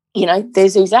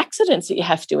 there's these accidents that you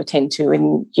have to attend to,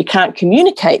 and you can't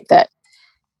communicate that.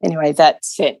 Anyway, that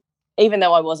sent, even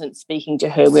though I wasn't speaking to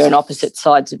her, we're on opposite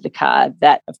sides of the car,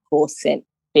 that, of course, sent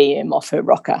BM off her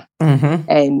rocker.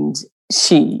 And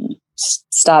she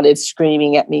started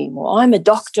screaming at me, well, I'm a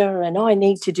doctor and I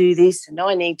need to do this and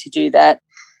I need to do that.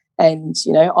 And,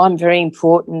 I'm very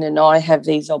important and I have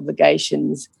these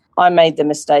obligations. I made the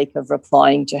mistake of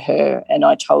replying to her, and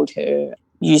I told her,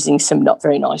 using some not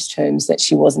very nice terms, that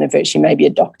she she may be a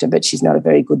doctor, but she's not a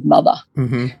very good mother.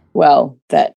 Well,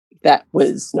 that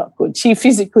was not good. She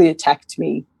physically attacked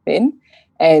me then.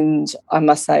 And I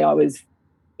must say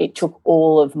it took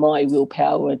all of my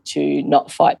willpower to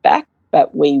not fight back.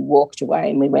 But we walked away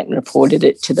and we went and reported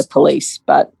it to the police.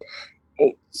 But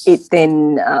it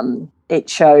then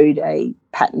showed a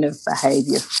pattern of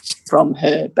behaviour from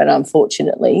her. But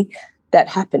unfortunately, that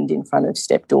happened in front of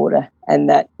stepdaughter, and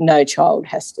that no child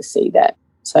has to see that.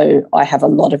 So I have a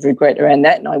lot of regret around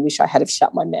that, and I wish I had have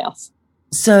shut my mouth.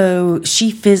 So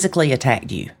she physically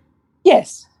attacked you?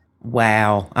 Yes.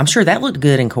 Wow. I'm sure that looked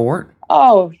good in court.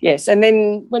 Oh, yes. And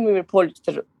then when we reported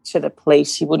to the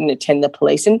police, she wouldn't attend the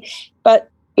police.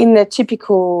 But in the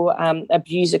typical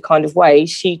abuser kind of way,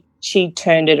 she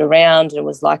turned it around and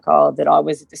was like, that I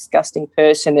was a disgusting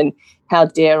person, and how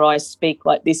dare I speak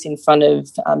like this in front of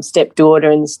stepdaughter,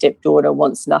 and the stepdaughter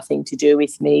wants nothing to do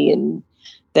with me, and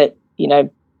that,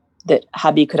 that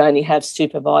hubby could only have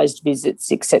supervised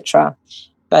visits, etc.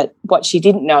 But what she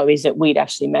didn't know is that we'd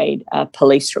actually made a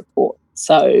police report.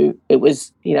 So it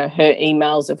was, her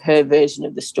emails of her version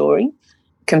of the story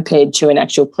compared to an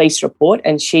actual police report.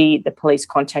 And the police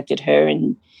contacted her,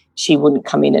 and she wouldn't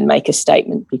come in and make a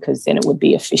statement because then it would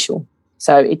be official.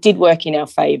 So it did work in our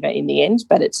favour in the end,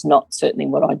 but it's not certainly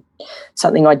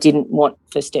something I didn't want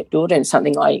for stepdaughter, and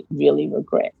something I really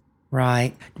regret.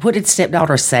 Right. What did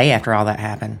stepdaughter say after all that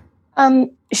happened?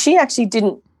 She actually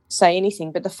didn't say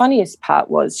anything, but the funniest part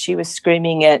was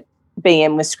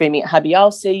BM was screaming at hubby,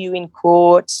 I'll see you in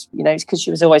court, because she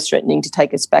was always threatening to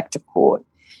take us back to court.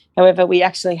 However, we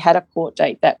actually had a court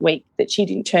date that week that she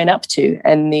didn't turn up to,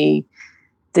 and the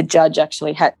the judge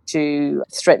actually had to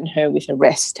threaten her with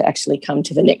arrest to actually come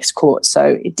to the next court.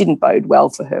 So it didn't bode well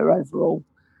for her overall.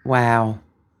 Wow.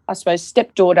 I suppose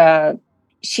stepdaughter,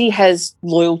 she has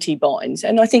loyalty binds,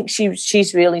 and I think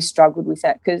she's really struggled with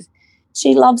that because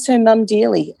she loves her mum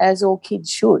dearly, as all kids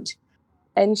should,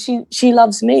 and she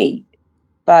loves me,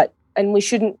 and we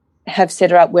shouldn't have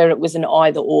set her up where it was an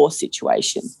either-or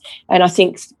situation. And I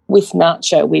think with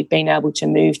Nacho, we've been able to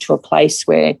move to a place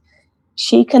where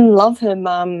she can love her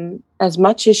mum as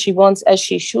much as she wants, as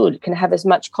she should, can have as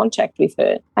much contact with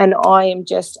her. And I am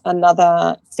just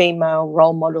another female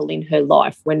role model in her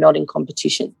life. We're not in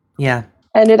competition. Yeah.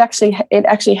 And it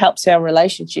actually helps our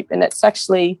relationship. And it's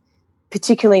actually,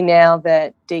 particularly now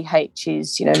that DH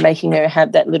is, making her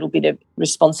have that little bit of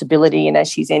responsibility, and as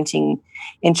she's entering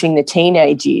the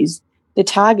teenage years, the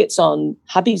target's on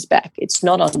hubby's back. It's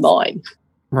not on mine.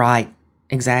 Right.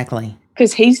 Exactly.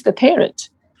 Because he's the parent.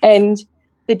 And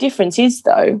the difference is,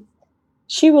 though,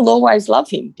 she will always love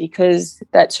him because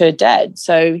that's her dad.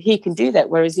 So he can do that.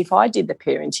 Whereas if I did the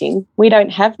parenting, we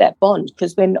don't have that bond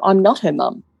because I'm not her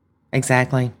mum.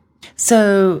 Exactly.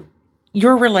 So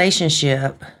your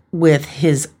relationship with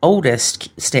his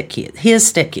oldest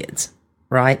stepkids,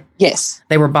 right? Yes.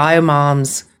 They were bio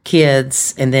mom's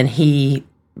kids, and then he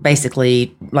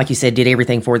basically, like you said, did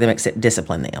everything for them except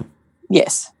discipline them.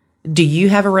 Yes. Do you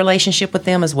have a relationship with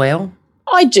them as well?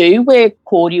 I do. We're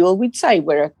cordial. We'd say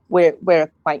we're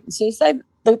acquaintances.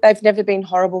 They've never been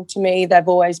horrible to me. They've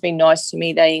always been nice to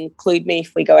me. They include me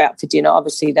if we go out for dinner.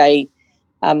 Obviously,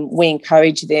 we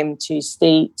encourage them to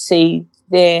see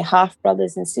their half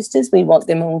brothers and sisters. We want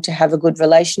them all to have a good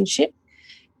relationship.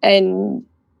 And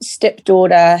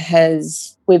stepdaughter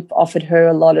we've offered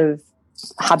her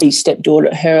hubby's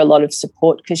stepdaughter, a lot of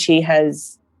support because she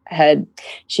had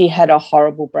a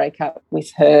horrible breakup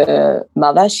with her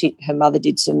mother. Her mother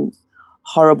did some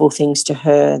horrible things to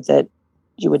her that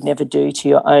you would never do to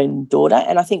your own daughter.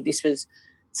 And I think this was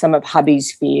some of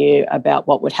hubby's fear about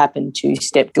what would happen to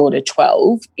stepdaughter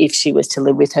 12 if she was to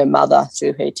live with her mother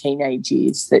through her teenage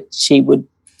years, that she would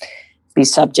be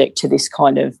subject to this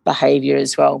kind of behaviour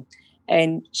as well.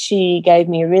 And she gave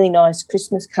me a really nice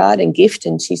Christmas card and gift,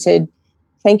 and she said,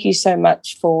 "Thank you so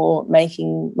much for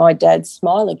making my dad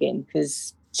smile again,"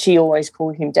 because she always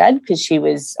called him dad because she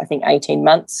was, I think, 18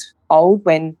 months old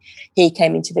when he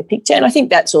came into the picture. And I think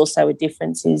that's also a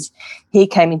difference, is he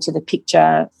came into the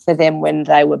picture for them when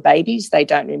they were babies. They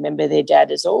don't remember their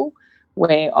dad at all,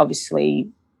 where obviously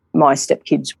my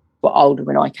stepkids were older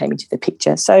when I came into the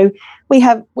picture. So we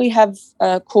have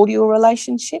a cordial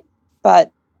relationship,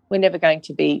 but we're never going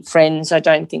to be friends. I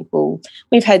don't think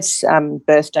we've had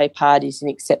birthday parties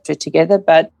and et cetera together,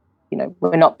 but,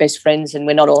 we're not best friends and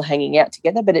we're not all hanging out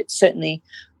together, but it's certainly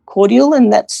cordial,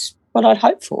 and that's what I'd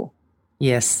hope for.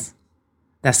 Yes,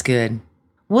 that's good.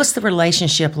 What's the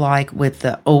relationship like with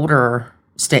the older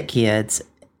stepkids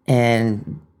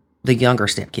and the younger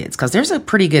stepkids? Because there's a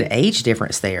pretty good age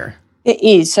difference there. There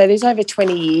is. So there's over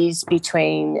 20 years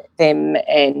between them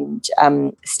and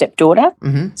stepdaughter.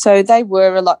 Mm-hmm. So they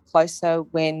were a lot closer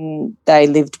when they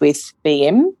lived with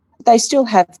BM. They still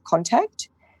have contact,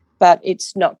 but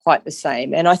it's not quite the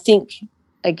same. And I think,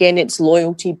 again, it's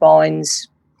loyalty binds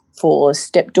for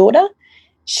stepdaughter.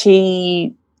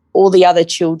 All the other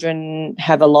children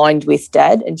have aligned with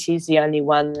dad, and she's the only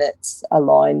one that's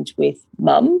aligned with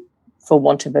mum, for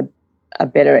want of a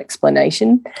better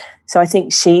explanation. So I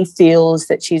think she feels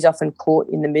that she's often caught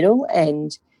in the middle,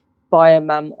 and bio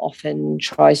mum often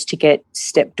tries to get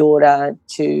stepdaughter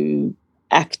to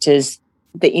act as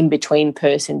the in-between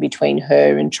person between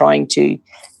her and trying to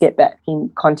get back in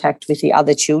contact with the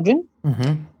other children.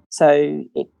 Mm-hmm. So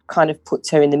it kind of puts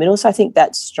her in the middle. So I think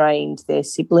that strained their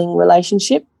sibling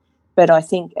relationship. But I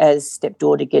think as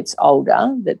stepdaughter gets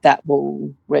older, that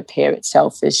will repair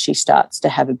itself as she starts to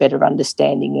have a better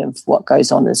understanding of what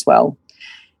goes on as well.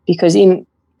 Because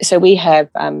we have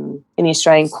in the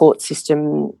Australian court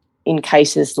system, in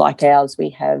cases like ours, we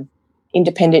have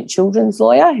independent children's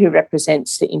lawyer who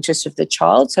represents the interest of the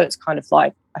child. So it's kind of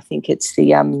like, I think it's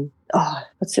the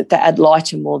the ad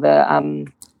litem, or the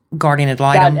guardian ad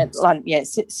litem.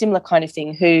 Similar kind of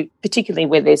thing, who, particularly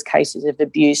where there's cases of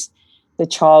abuse, the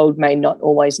child may not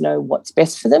always know what's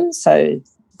best for them. So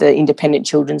the independent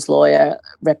children's lawyer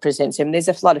represents them. There's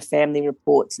a lot of family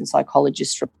reports and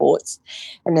psychologist reports.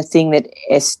 And the thing that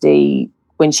SD,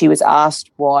 when she was asked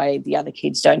why the other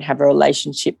kids don't have a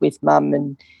relationship with mum,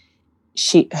 and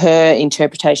her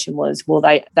interpretation was, well,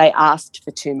 they asked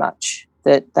for too much,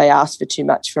 that they asked for too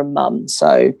much from mum.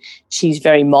 So she's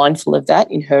very mindful of that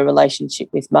in her relationship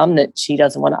with mum, that she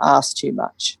doesn't want to ask too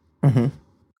much. Mm-hmm.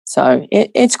 So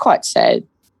it's quite sad.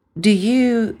 Do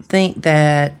you think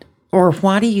that, or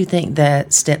why do you think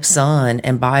that stepson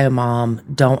and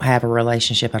biomom don't have a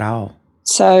relationship at all?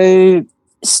 So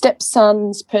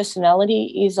stepson's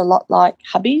personality is a lot like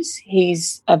hubby's.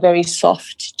 He's a very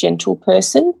soft, gentle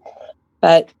person,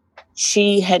 but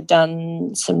she had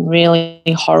done some really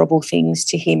horrible things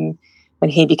to him when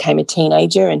he became a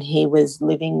teenager and he was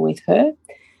living with her.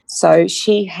 So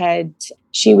she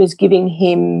was giving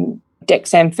him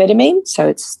dexamphetamine, so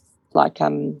it's like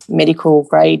medical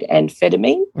grade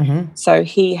amphetamine. Mm-hmm. So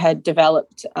he had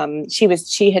developed.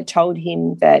 She had told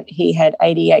him that he had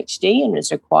ADHD and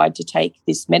was required to take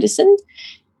this medicine.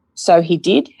 So he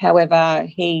did. However,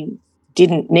 he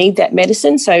didn't need that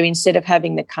medicine. So instead of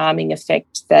having the calming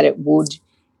effect that it would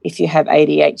if you have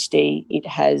ADHD, it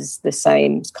has the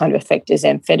same kind of effect as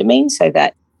amphetamine. So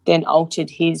that then altered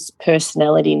his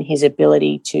personality and his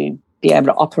ability to be able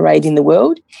to operate in the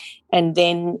world. And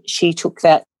then she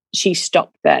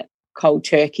stopped that cold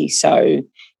turkey. So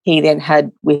he then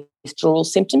had withdrawal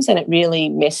symptoms, and it really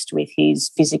messed with his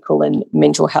physical and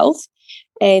mental health.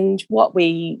 And what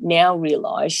we now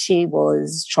realise, she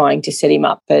was trying to set him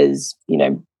up as,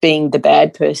 being the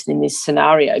bad person in this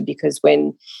scenario, because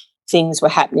when things were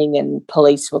happening and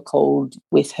police were called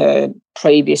with her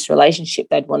previous relationship,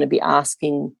 they'd want to be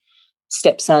asking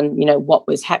stepson, what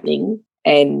was happening,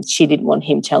 and she didn't want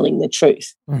him telling the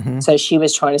truth. Mm-hmm. So she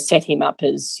was trying to set him up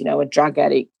as, a drug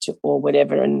addict or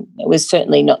whatever, and it was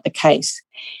certainly not the case.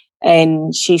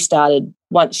 And she started,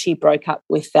 once she broke up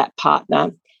with that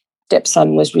partner,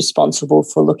 stepson was responsible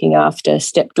for looking after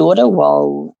stepdaughter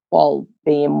while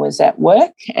BM was at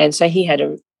work. And so he had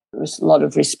a lot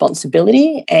of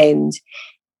responsibility, and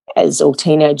as all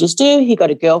teenagers do, he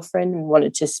got a girlfriend and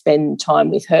wanted to spend time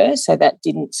with her. So that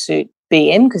didn't suit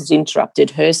BM because it interrupted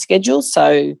her schedule.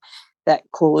 So that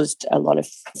caused a lot of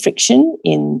friction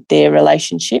in their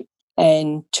relationship,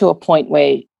 and to a point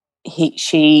where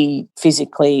she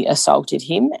physically assaulted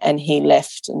him, and he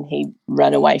left and he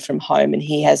ran away from home, and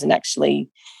he hasn't actually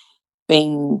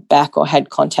been back or had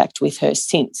contact with her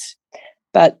since.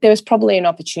 But there was probably an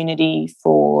opportunity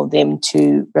for them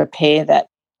to repair that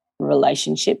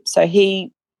relationship. So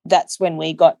that's when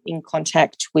we got in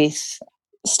contact with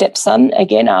stepson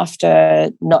again,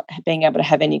 after not being able to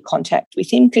have any contact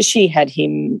with him, because she had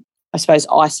him, I suppose,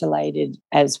 isolated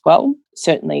as well,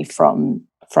 certainly from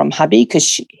hubby,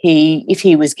 because if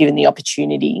he was given the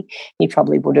opportunity, he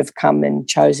probably would have come and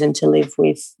chosen to live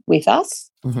with us.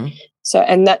 Mm-hmm. So,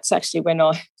 and that's actually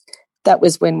that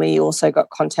was when we also got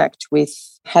contact with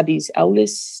hubby's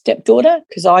eldest stepdaughter,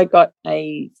 because I got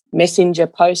a messenger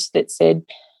post that said,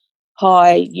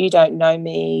 "Hi, you don't know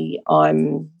me.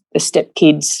 I'm the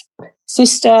stepkid's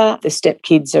sister. The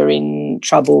stepkids are in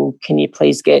trouble. Can you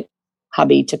please get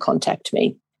hubby to contact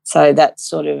me?" So that's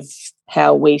sort of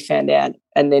how we found out.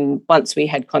 And then once we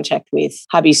had contact with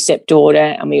hubby's stepdaughter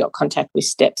and we got contact with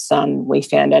stepson, we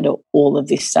found out all of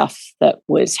this stuff that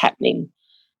was happening.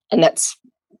 And that's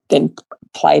then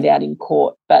played out in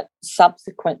court. But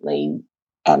subsequently,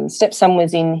 stepson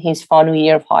was in his final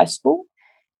year of high school,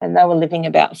 and they were living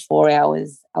about 4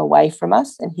 hours away from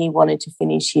us, and he wanted to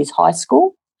finish his high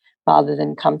school rather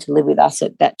than come to live with us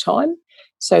at that time.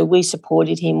 So we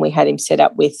supported him. We had him set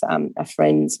up with a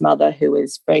friend's mother who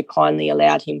was very kindly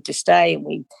allowed him to stay, and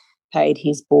we paid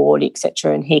his board,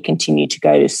 etc., and he continued to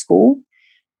go to school.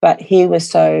 But he was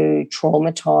so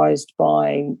traumatised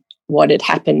by what had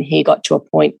happened, he got to a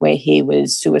point where he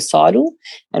was suicidal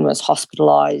and was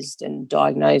hospitalised and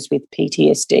diagnosed with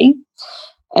PTSD.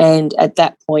 And at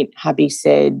that point, hubby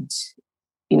said,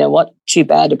 "You know what, too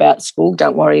bad about school.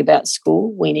 Don't worry about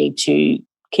school. We need to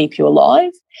keep you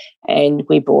alive." And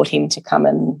we brought him to come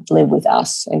and live with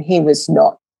us. And he was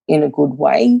not in a good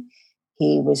way.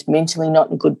 He was mentally not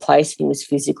in a good place. He was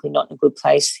physically not in a good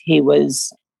place. He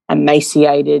was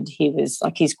emaciated.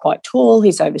 He's quite tall.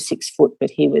 He's over 6 foot, but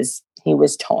he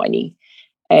was tiny.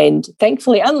 And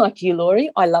thankfully, unlike you, Laurie,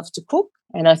 I love to cook.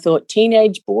 And I thought,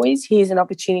 teenage boys, here's an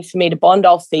opportunity for me to bond.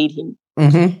 I'll feed him.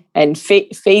 Mm-hmm. And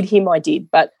feed him I did.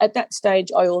 But at that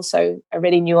stage, I also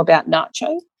already knew about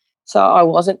Nacho. So I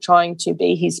wasn't trying to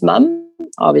be his mum.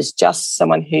 I was just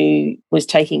someone who was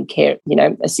taking care,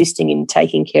 assisting in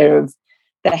taking care of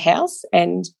the house.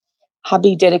 And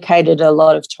hubby dedicated a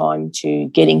lot of time to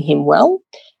getting him well.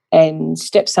 And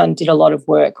stepson did a lot of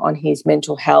work on his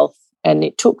mental health. And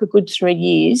it took a good 3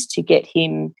 years to get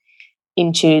him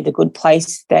into the good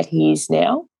place that he is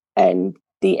now. And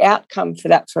the outcome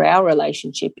for our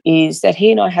relationship is that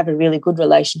he and I have a really good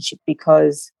relationship,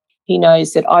 because he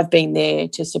knows that I've been there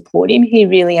to support him. He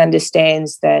really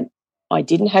understands that I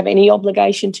didn't have any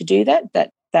obligation to do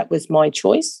that was my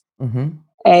choice. Mm-hmm.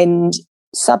 And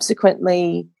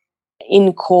subsequently,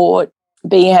 in court,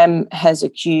 BM has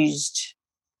accused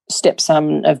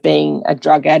stepson of being a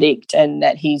drug addict and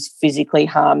that he's physically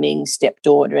harming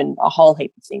stepdaughter and a whole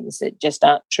heap of things that just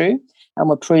aren't true and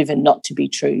were proven not to be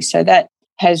true. So that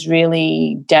has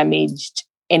really damaged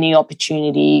any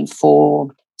opportunity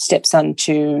for stepson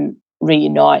to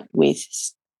reunite with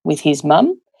his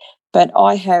mum. But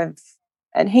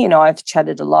he and I have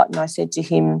chatted a lot, and I said to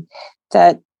him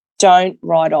that don't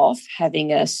write off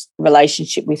having a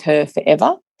relationship with her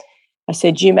forever. I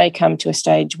said, you may come to a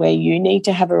stage where you need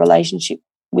to have a relationship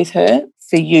with her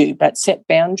for you, but set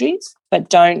boundaries, but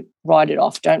don't write it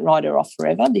off. Don't write her off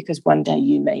forever, because one day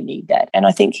you may need that. And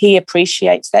I think he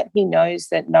appreciates that. He knows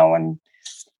that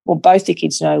both the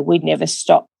kids know we'd never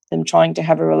stop them trying to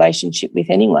have a relationship with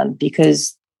anyone,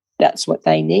 because that's what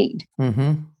they need.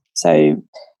 Mm-hmm. So,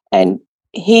 and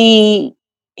he's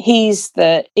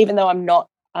even though I'm not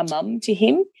a mum to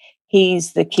him,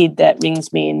 he's the kid that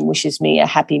rings me and wishes me a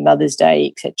happy Mother's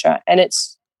Day, etc. And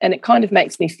it kind of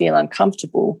makes me feel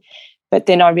uncomfortable. But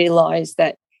then I realise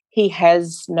that he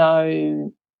has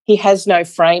no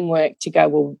framework to go,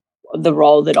 well, the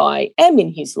role that I am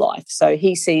in his life. So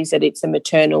he sees that it's a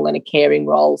maternal and a caring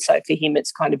role. So for him,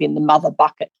 it's kind of in the mother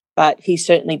bucket. But he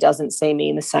certainly doesn't see me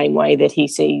in the same way that he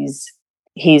sees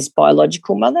his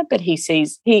biological mother. But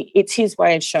it's his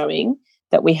way of showing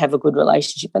that we have a good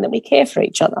relationship and that we care for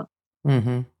each other.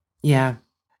 Mm-hmm. Yeah.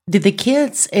 Did the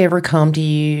kids ever come to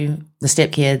you, the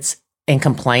stepkids, and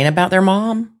complain about their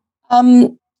mom?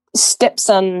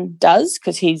 Stepson does,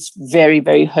 because he's very,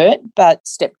 very hurt, but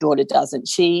stepdaughter doesn't.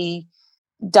 She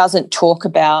doesn't talk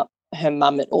about her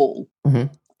mum at all.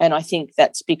 Mm-hmm. And I think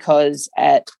that's because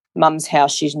at mum's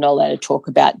house, she's not allowed to talk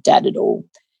about dad at all.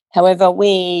 However,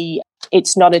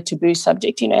 it's not a taboo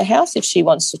subject in her house. If she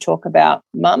wants to talk about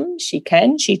mum, she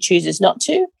can. She chooses not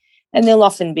to. And there'll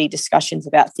often be discussions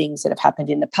about things that have happened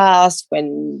in the past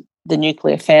when the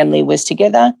nuclear family was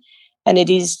together. And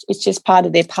it's just part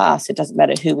of their past. It doesn't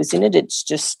matter who was in it. It's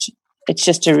just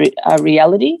a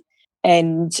reality.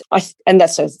 And that's,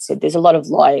 as I said, there's a lot of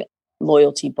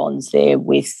loyalty bonds there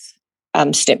with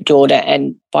stepdaughter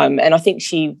and I think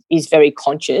she is very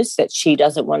conscious that she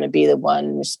doesn't want to be the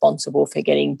one responsible for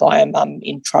getting bio-mum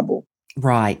in trouble.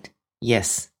 Right.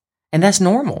 Yes. And that's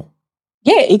normal.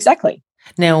 Yeah, exactly.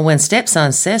 Now, when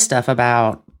stepson says stuff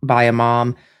about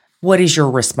bio-mom, what is your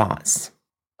response?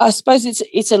 I suppose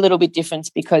it's a little bit different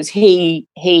because he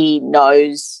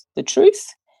knows the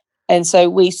truth, and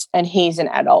so he's an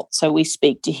adult, so we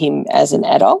speak to him as an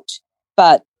adult.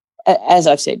 But as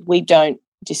I've said, we don't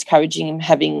discouraging him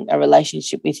having a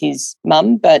relationship with his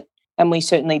mum, and we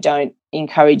certainly don't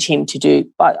encourage him to do.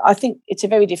 But I think it's a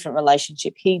very different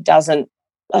relationship. He doesn't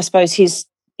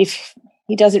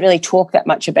really talk that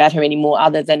much about her anymore,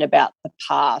 other than about the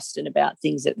past and about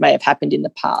things that may have happened in the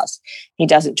past. He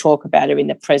doesn't talk about her in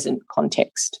the present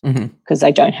context because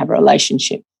they don't have a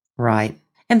relationship. Right.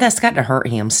 And that's got to hurt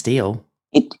him still.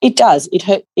 It does.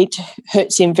 It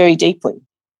hurts him very deeply.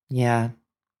 Yeah.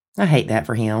 I hate that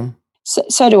for him.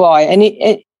 So do I.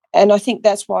 And I think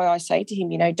that's why I say to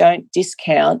him, don't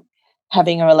discount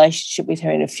having a relationship with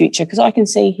her in the future, because I can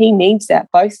see he needs that.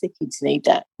 Both the kids need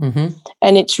that. Mm-hmm.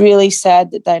 And it's really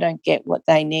sad that they don't get what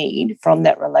they need from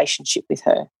that relationship with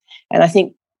her.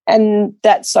 And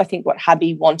that's what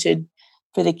hubby wanted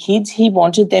for the kids. He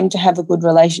wanted them to have a good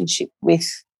relationship with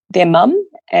their mum,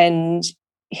 and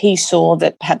he saw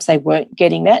that perhaps they weren't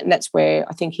getting that. And that's where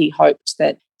I think he hoped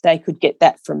that they could get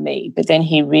that from me. But then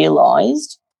he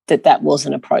realised that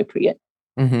wasn't appropriate.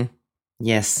 Mm-hmm.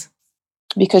 Yes.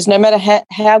 Because no matter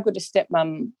how good a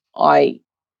stepmom I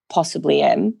possibly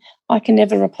am, I can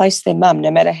never replace their mum,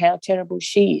 no matter how terrible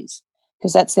she is,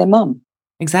 because that's their mum.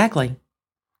 Exactly.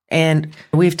 And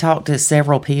we've talked to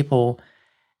several people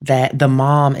that the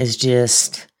mom is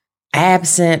just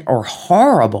absent or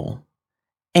horrible.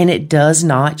 And it does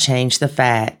not change the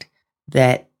fact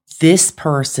that this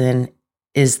person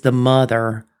is the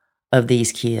mother of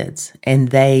these kids, and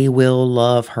they will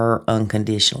love her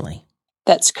unconditionally.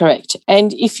 That's correct.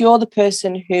 And if you're the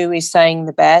person who is saying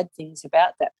the bad things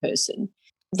about that person,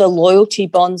 the loyalty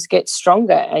bonds get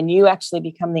stronger and you actually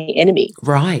become the enemy.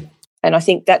 Right. And I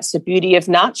think that's the beauty of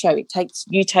Nacho.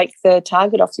 You take the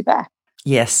target off your back.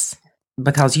 Yes,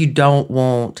 because you don't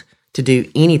want to do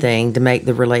anything to make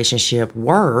the relationship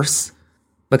worse,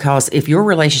 because if your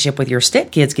relationship with your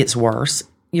stepkids gets worse,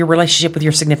 your relationship with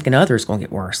your significant other is going to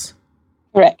get worse.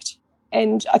 Correct.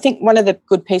 And I think one of the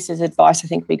good pieces of advice I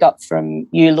think we got from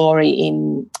you, Laurie,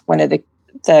 in one of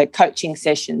the coaching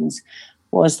sessions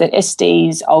was that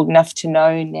Estee's old enough to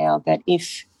know now that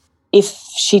if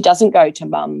she doesn't go to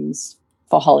mum's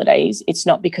for holidays, it's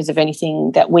not because of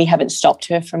anything that we haven't stopped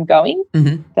her from going,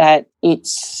 that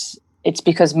it's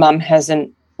because Mum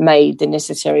hasn't made the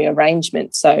necessary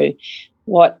arrangements. So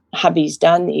what hubby's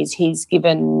done is he's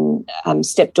given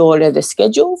stepdaughter the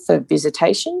schedule for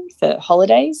visitation for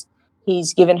holidays.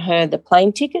 He's given her the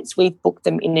plane tickets. We've booked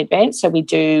them in advance. So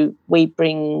we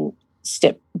bring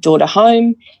stepdaughter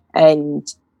home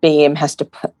and BM has to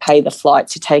pay the flight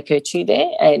to take her to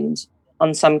there. And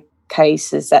on some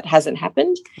cases that hasn't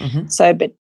happened.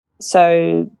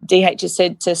 So DH has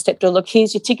said to stepdaughter, look,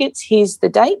 here's your tickets, here's the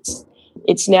dates.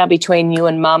 It's now between you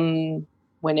and Mum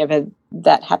whenever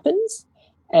that happens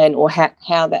or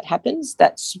how that happens.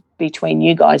 That's between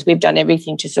you guys. We've done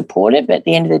everything to support it, but at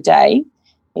the end of the day,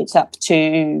 it's up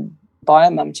to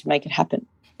Bio-Mum to make it happen.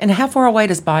 And how far away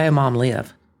does Bio-Mom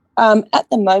live? At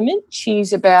the moment,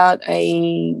 she's about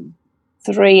a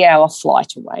 3-hour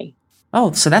flight away.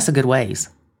 Oh, so that's a good ways.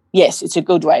 Yes, it's a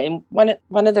good way. And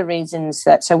one of the reasons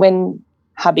so when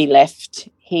hubby left,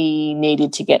 he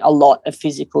needed to get a lot of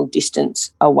physical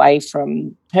distance away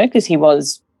from her because he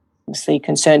was obviously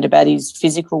concerned about his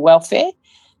physical welfare.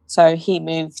 So he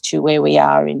moved to where we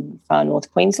are in far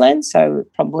north Queensland, so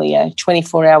probably a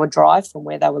 24-hour drive from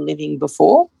where they were living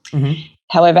before.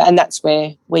 However, and that's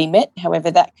where we met. However,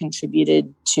 that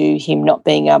contributed to him not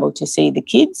being able to see the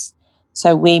kids.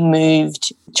 So we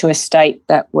moved to a state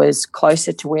that was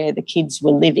closer to where the kids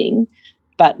were living,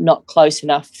 but not close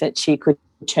enough that she could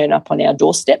turn up on our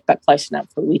doorstep, but close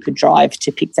enough that we could drive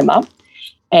to pick them up.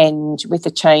 And with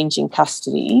a change in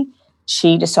custody,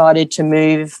 she decided to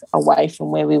move away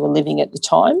from where we were living at the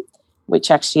time, which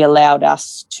actually allowed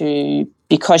us to,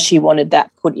 because she wanted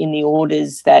that put in the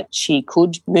orders that she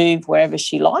could move wherever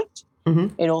she liked.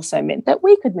 It also meant that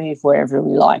we could move wherever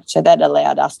we liked. So that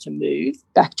allowed us to move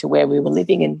back to where we were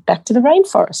living and back to the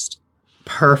rainforest.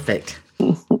 Perfect.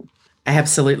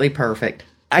 Absolutely perfect.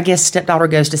 I guess stepdaughter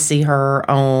goes to see her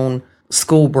on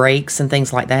school breaks and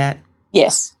things like that.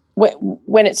 Yes.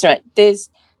 When it's right.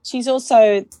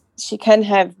 She can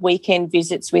have weekend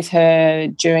visits with her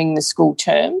during the school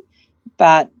term,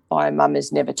 but my mum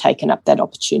has never taken up that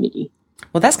opportunity.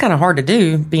 Well, that's kind of hard to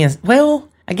do.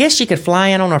 I guess she could fly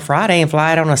in on a Friday and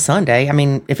fly out on a Sunday. I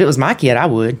mean, if it was my kid, I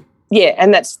would. Yeah,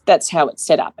 and that's how it's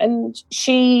set up. And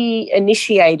she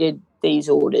initiated these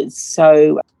orders,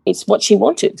 so it's what she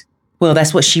wanted. Well,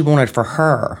 that's what she wanted for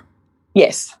her.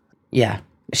 Yes. Yeah.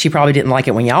 She probably didn't like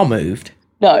it when y'all moved.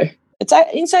 No.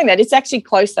 In saying that, it's actually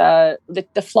closer.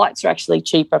 The flights are actually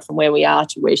cheaper from where we are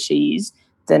to where she is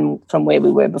than from where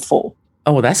we were before.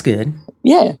 Oh, well, that's good.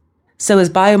 Yeah. So is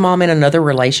Bio-Mom in another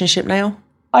relationship now?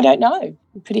 I don't know.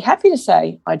 I'm pretty happy to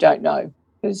say I don't know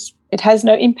because it has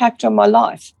no impact on my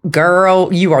life.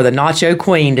 Girl, you are the nacho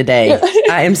queen today.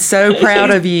 I am so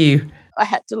proud of you. I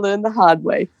had to learn the hard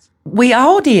way. We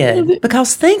all did,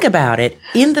 because think about it.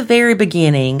 In the very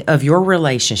beginning of your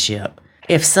relationship,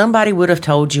 if somebody would have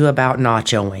told you about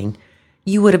nachoing,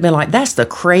 you would have been like, that's the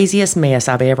craziest mess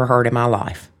I've ever heard in my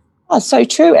life. Oh, so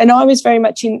true. And I was very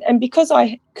much in, and because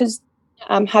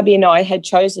hubby and I had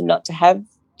chosen not to have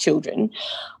children,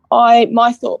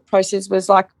 my thought process was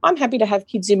like, I'm happy to have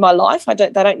kids in my life. They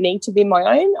don't need to be my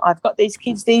own. I've got these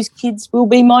kids will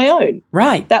be my own.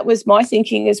 Right. That was my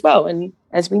thinking as well. And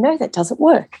as we know, that doesn't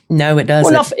work. No, it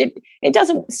doesn't. Well, it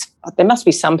doesn't. There must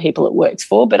be some people it works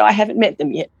for, but I haven't met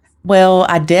them yet. Well,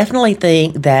 I definitely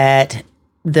think that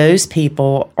those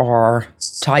people are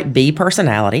type B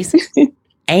personalities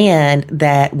and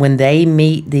that when they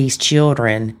meet these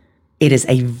children, it is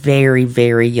a very,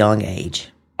 very young age.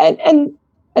 And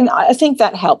I think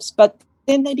that helps. But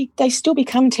then they still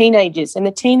become teenagers, and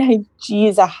the teenage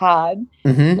years are hard,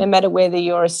 no matter whether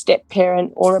you're a step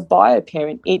parent or a bio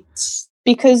parent. It's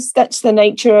because that's the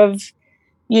nature of,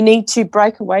 you need to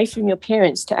break away from your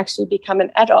parents to actually become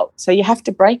an adult. So you have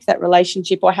to break that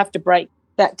relationship or have to break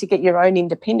that to get your own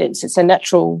independence. It's a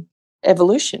natural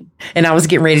evolution. And I was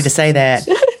getting ready to say that.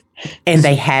 And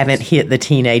they haven't hit the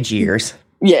teenage years.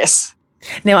 Yes.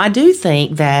 Now, I do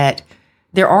think that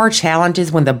there are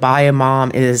challenges when the bio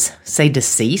mom is, say,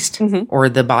 deceased or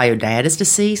the bio dad is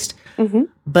deceased.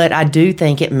 But I do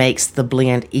think it makes the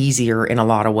blend easier in a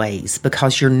lot of ways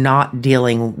because you're not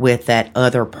dealing with that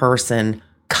other person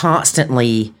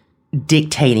constantly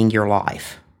dictating your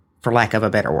life, for lack of a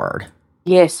better word.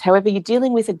 Yes. However, you're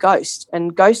dealing with a ghost,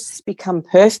 and ghosts become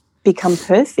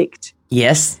perfect.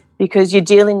 Yes. Because you're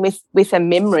dealing with a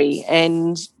memory,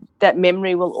 and that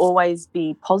memory will always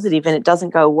be positive and it doesn't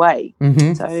go away.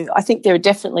 So I think there are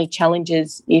definitely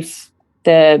challenges if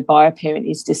the bio parent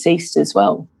is deceased as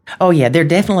well. Oh, yeah, there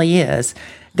definitely is.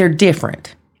 They're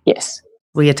different. Yes.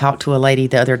 We had talked to a lady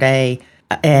the other day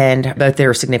and both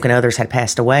their significant others had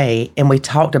passed away. And we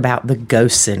talked about the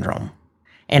ghost syndrome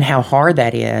and how hard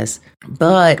that is.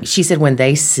 But she said when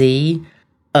they see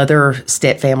other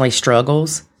stepfamily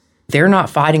struggles, they're not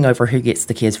fighting over who gets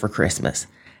the kids for Christmas.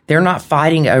 They're not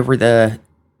fighting over the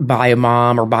bio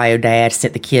mom or bio dad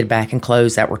sent the kid back in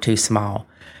clothes that were too small.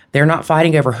 They're not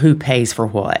fighting over who pays for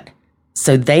what.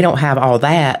 So they don't have all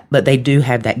that, but they do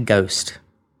have that ghost.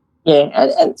 Yeah,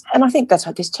 and I think that's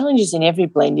what there's challenges in every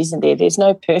blend, isn't there? There's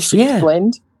no perfect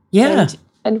blend. Yeah,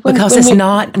 because it's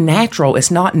not natural.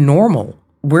 It's not normal.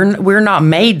 We're not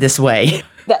made this way.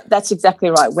 That's exactly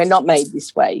right. We're not made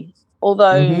this way.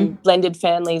 Although blended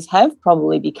families have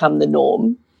probably become the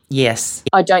norm. Yes.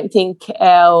 I don't think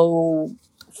our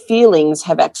feelings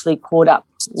have actually caught up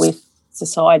with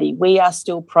society. We are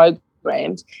still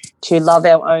programmed to love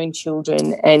our own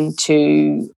children and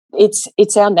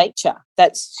it's our nature.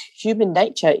 That's human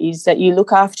nature, is that you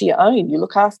look after your own. You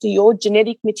look after your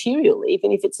genetic material,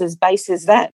 even if it's as base as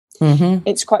that. Mm-hmm.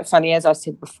 It's quite funny, as I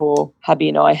said before, hubby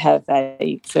and I have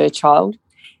a fur child,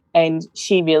 and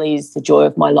she really is the joy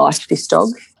of my life, this dog.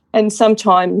 And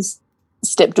sometimes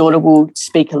stepdaughter will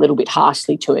speak a little bit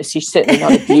harshly to us. She's certainly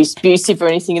not abusive or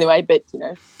anything in the way, but,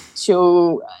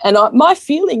 my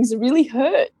feelings are really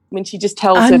hurt when she just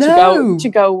tells her to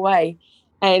go away.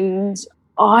 And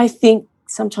I think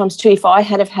sometimes too, if I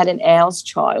had had an ours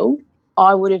child,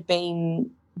 I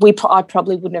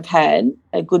probably wouldn't have had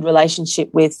a good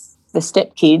relationship with the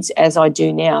stepkids as I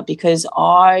do now, because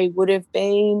I would have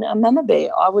been a mama bear.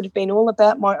 I would have been all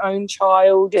about my own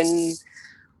child and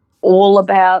all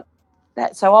about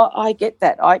that. So I get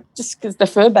that. Just because the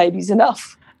fur baby's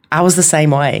enough. I was the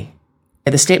same way.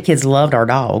 The stepkids loved our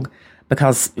dog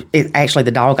because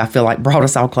the dog, I feel like, brought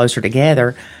us all closer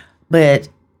together. But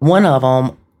one of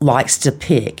them likes to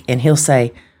pick, and he'll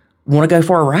say, "Want to go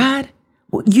for a ride?"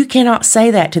 Well, you cannot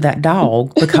say that to that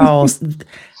dog because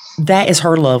that is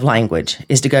her love language,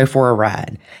 is to go for a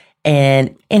ride.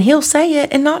 And he'll say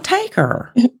it and not take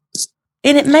her.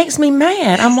 And it makes me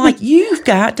mad. I'm like, you've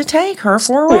got to take her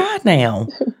for a ride now.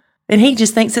 And he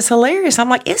just thinks it's hilarious. I'm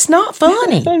like, it's not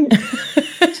funny.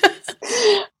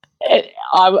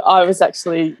 I was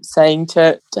actually saying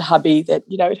to hubby that,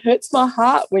 it hurts my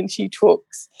heart when she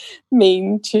talks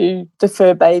mean to the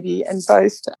fur baby, and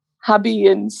both hubby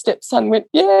and stepson went,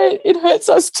 yeah, it hurts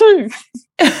us too.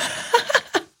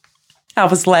 I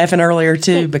was laughing earlier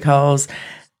too because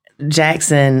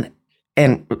Jackson,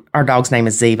 and our dog's name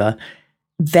is Ziva,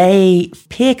 they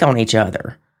pick on each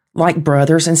other like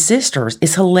brothers and sisters.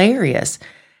 It's hilarious.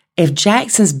 If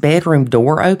Jackson's bedroom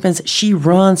door opens, she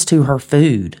runs to her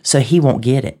food so he won't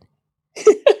get it.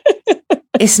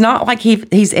 It's not like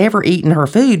he's ever eaten her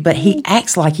food, but he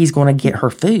acts like he's going to get her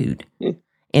food.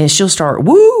 And she'll start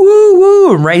woo, woo,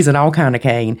 woo, and raising all kind of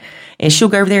cane. And she'll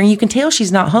go over there, and you can tell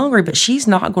she's not hungry, but she's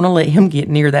not going to let him get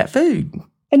near that food.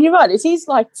 And you're right. It is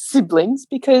like siblings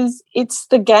because it's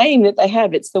the game that they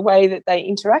have. It's the way that they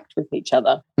interact with each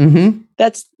other. Mm-hmm.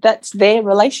 That's their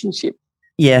relationship.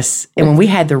 Yes. And when we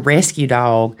had the rescue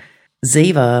dog,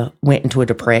 Ziva went into a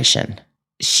depression.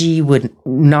 She would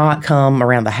not come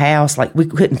around the house. Like, we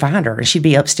couldn't find her. And she'd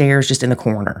be upstairs just in the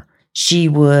corner. She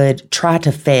would try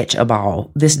to fetch a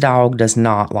ball. This dog does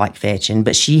not like fetching,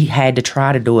 but she had to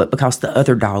try to do it because the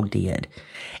other dog did.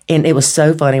 And it was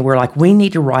so funny. We're like, we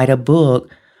need to write a book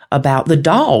about the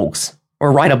dogs,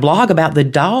 or write a blog about the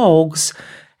dogs,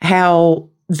 how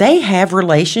they have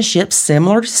relationships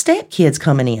similar to stepkids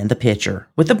coming in the picture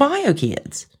with the bio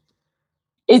kids.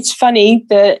 It's funny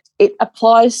that it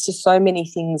applies to so many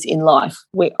things in life.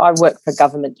 I work for a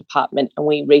government department, and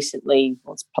we recently,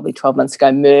 it's probably 12 months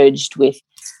ago, merged with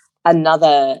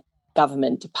another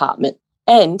government department.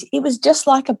 And it was just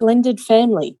like a blended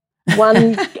family.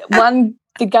 The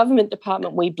government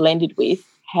department we blended with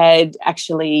had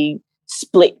actually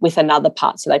split with another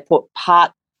part. So they put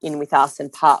part in with us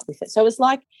and part with it. So it was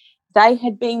like they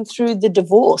had been through the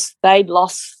divorce. They'd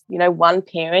lost, one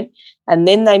parent, and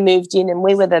then they moved in, and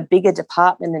we were the bigger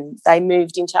department, and they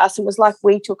moved into us. It was like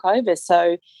we took over.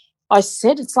 So I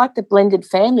said it's like the blended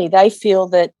family. They feel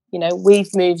that,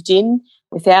 we've moved in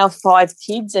with our 5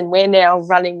 kids and we're now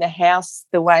running the house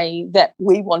the way that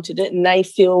we wanted it, and they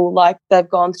feel like they've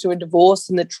gone through a divorce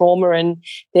and the trauma, and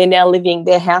they're now living,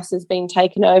 their house has been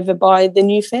taken over by the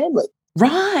new family.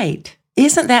 Right.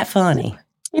 Isn't that funny?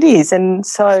 It is. And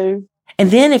so...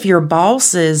 And then if your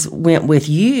bosses went with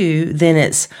you, then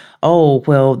it's, oh,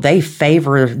 well, they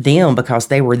favor them because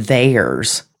they were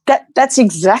theirs. That's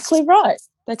exactly right.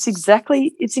 It's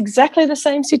exactly the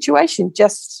same situation,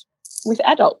 just with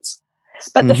adults.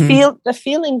 But the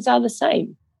feelings are the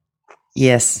same.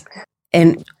 Yes.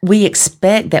 And we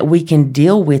expect that we can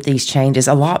deal with these changes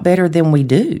a lot better than we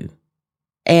do.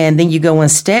 And then you go in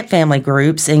step family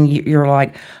groups and you're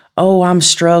like, oh, I'm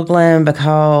struggling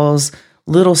because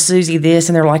little Susie this.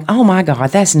 And they're like, oh my God,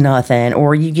 that's nothing.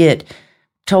 Or you get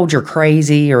told you're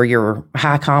crazy or you're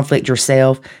high conflict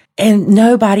yourself. And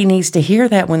nobody needs to hear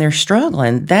that when they're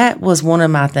struggling. That was one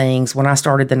of my things when I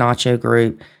started the Nacho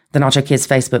group, the Nacho Kids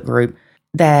Facebook group,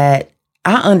 that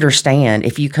I understand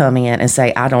if you come in and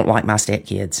say, I don't like my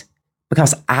stepkids,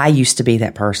 because I used to be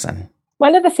that person.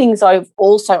 One of the things I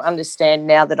also understand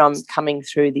now that I'm coming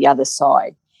through the other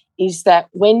side is that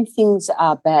when things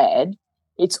are bad,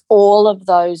 it's all of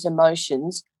those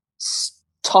emotions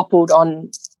toppled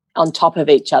on top of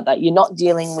each other. You're not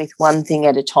dealing with one thing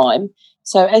at a time.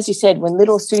 So as you said, when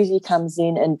little Susie comes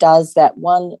in and does that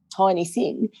one tiny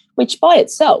thing, which by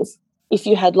itself, if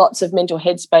you had lots of mental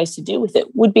headspace to deal with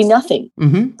it, would be nothing.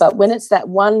 Mm-hmm. But when it's that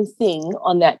one thing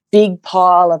on that big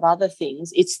pile of other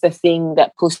things, it's the thing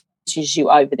that pushes you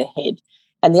over the head.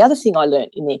 And the other thing I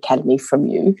learned in the academy from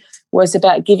you was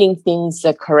about giving things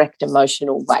the correct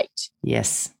emotional weight.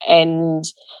 Yes.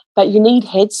 But you need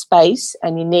headspace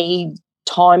and you need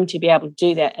time to be able to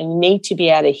do that, and you need to be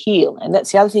able to heal. And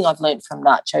that's the other thing I've learned from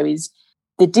Nacho is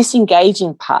the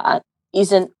disengaging part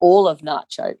isn't all of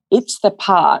Nacho. It's the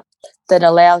part that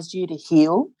allows you to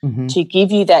heal, mm-hmm. to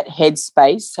give you that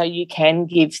headspace so you can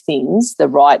give things the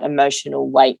right emotional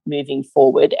weight moving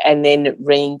forward and then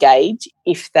re-engage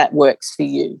if that works for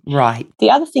you. Right.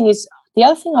 The other thing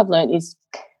I've learned is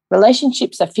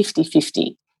relationships are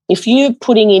 50-50. If you're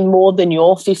putting in more than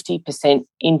your 50%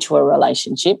 into a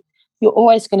relationship, you're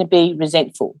always going to be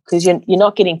resentful because you're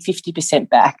not getting 50%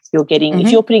 back. You're getting, mm-hmm.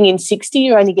 if you're putting in 60,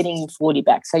 you're only getting 40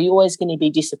 back. So you're always going to be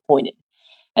disappointed.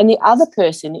 And the other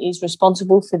person is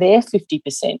responsible for their 50%.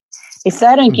 If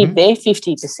they don't mm-hmm. give their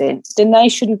 50%, then they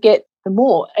shouldn't get the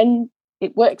more. And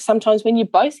it works sometimes when you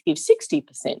both give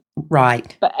 60%.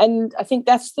 Right. And I think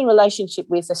that's the relationship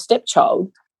with a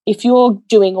stepchild. If you're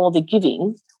doing all the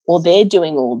giving or they're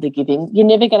doing all the giving, you're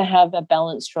never going to have a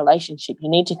balanced relationship. You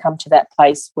need to come to that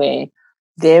place where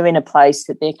they're in a place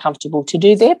that they're comfortable to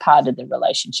do their part of the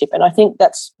relationship. And I think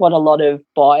that's what a lot of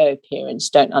bio parents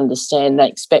don't understand. They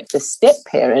expect the step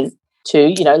parent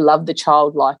to, love the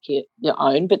child like your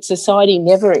own, but society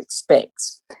never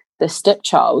expects the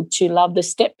stepchild to love the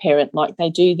step parent like they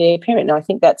do their parent. And I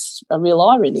think that's a real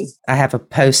irony. I have a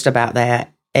post about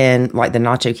that and like the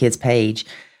Nacho Kids page,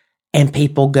 and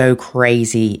people go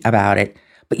crazy about it.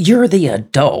 But you're the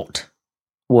adult.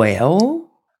 Well,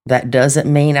 that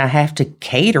doesn't mean I have to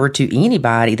cater to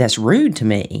anybody that's rude to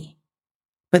me.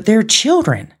 But they're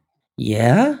children.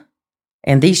 Yeah.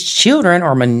 And these children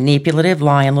are manipulative,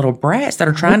 lying little brats that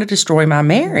are trying to destroy my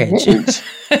marriage.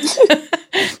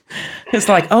 It's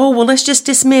like, oh, well, let's just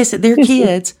dismiss it. They're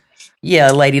kids.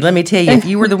 Yeah, lady, let me tell you, if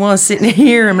you were the one sitting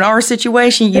here in our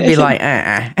situation, you'd be like,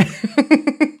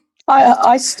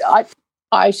 I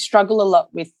struggle a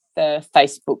lot with the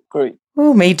Facebook group.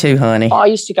 Oh, me too, honey. I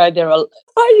used to go there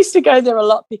a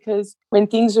lot because when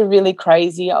things were really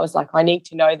crazy, I was like, I need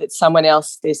to know that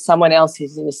there's someone else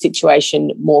who's in a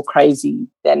situation more crazy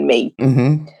than me.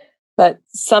 Mm-hmm. But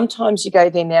sometimes you go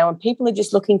there now and people are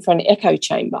just looking for an echo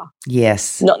chamber.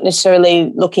 Yes. Not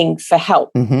necessarily looking for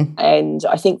help. Mm-hmm. And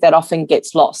I think that often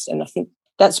gets lost. And I think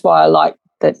that's why I like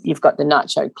that you've got the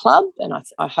Nacho Club, and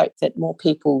I hope that more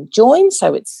people join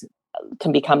so it's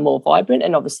can become more vibrant,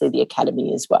 and obviously the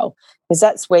academy as well, because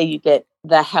that's where you get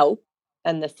the help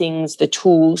and the things, the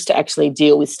tools to actually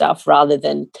deal with stuff rather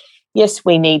than, yes,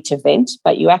 we need to vent,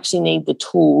 but you actually need the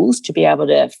tools to be able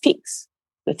to fix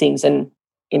the things, and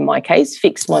in my case,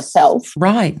 fix myself.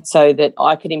 Right. So that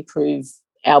I could improve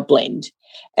our blend.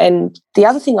 And the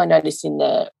other thing I noticed in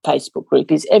the Facebook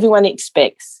group is everyone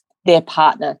expects their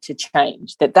partner to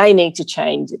change, that they need to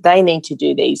change, that they need to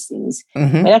do these things.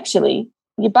 Mm-hmm. And actually,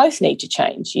 you both need to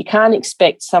change. You can't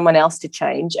expect someone else to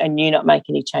change and you not make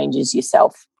any changes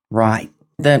yourself. Right.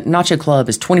 The Nacho Club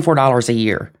is $24 a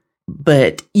year,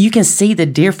 but you can see the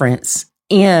difference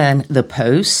in the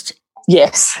post.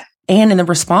 Yes. And in the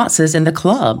responses in the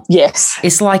club. Yes.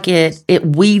 It's like it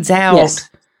weeds out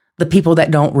the people that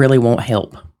don't really want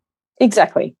help.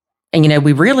 Exactly. And,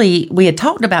 we had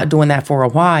talked about doing that for a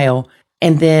while.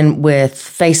 And then with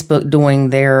Facebook doing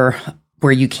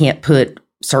where you can't put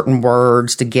certain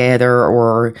words together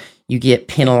or you get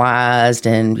penalized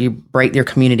and you break their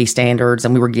community standards,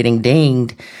 and we were getting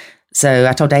dinged. So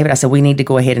I told David, I said, we need to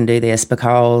go ahead and do this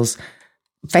because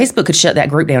Facebook could shut that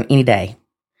group down any day.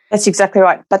 That's exactly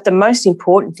right. But the most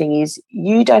important thing is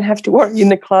you don't have to worry in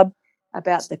the club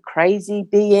about the crazy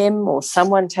BM or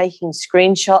someone taking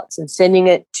screenshots and sending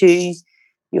it to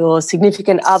your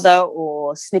significant other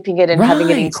or snipping it and having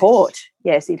it in court.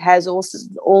 Yes, it has also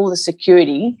all the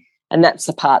security, and that's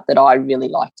the part that I really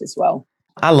liked as well.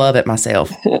 I love it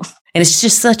myself. And it's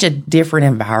just such a different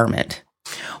environment.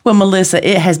 Well, Melissa,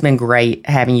 it has been great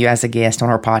having you as a guest on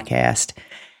our podcast.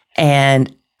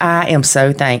 And I am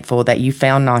so thankful that you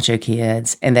found Nacho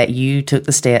Kids and that you took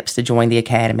the steps to join the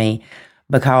Academy,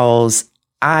 because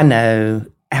I know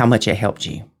how much it helped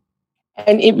you.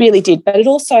 And it really did, but it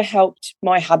also helped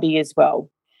my hubby as well.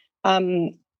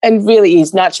 And really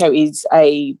Nacho is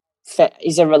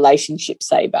a relationship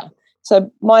saver.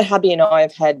 So my hubby and I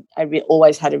have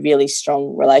always had a really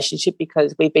strong relationship,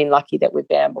 because we've been lucky that we've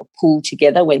been able to pull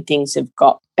together when things have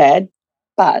got bad.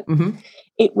 But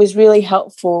it was really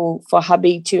helpful for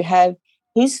hubby to have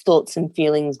his thoughts and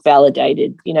feelings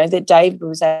validated, that David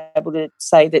was able to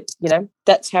say that,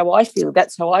 that's how I feel,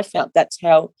 that's how I felt, that's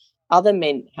how other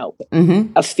men help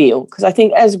feel. Because I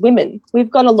think as women, we've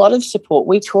got a lot of support.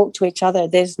 We talk to each other.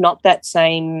 There's not that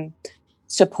same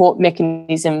support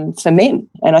mechanism for men.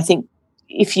 And I think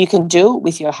if you can do it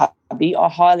with your hubby, I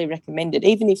highly recommend it,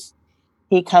 even if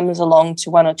he comes along to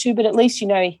one or two, but at least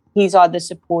he's either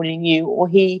supporting you or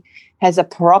he has a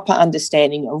proper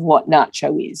understanding of what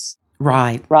Nacho is.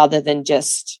 Right. Rather than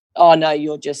just, oh, no,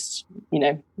 you're just,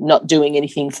 not doing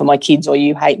anything for my kids, or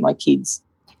you hate my kids.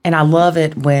 And I love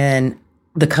it when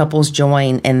the couples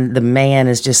join and the man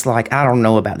is just like, I don't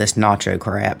know about this Nacho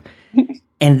crap.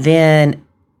 And then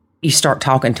you start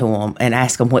talking to them and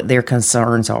ask them what their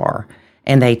concerns are.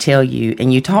 And they tell you,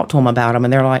 and you talk to them about them,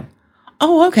 and they're like,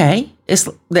 oh, okay.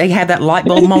 They have that light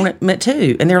bulb moment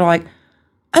too. And they're like,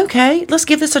 okay, let's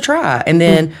give this a try. And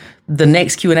then the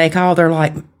next Q&A call, they're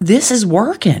like, this is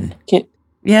working.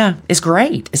 Yeah, it's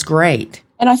great. It's great.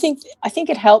 And I think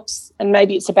it helps, and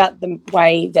maybe it's about the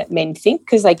way that men think,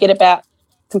 because they get about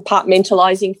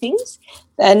compartmentalizing things.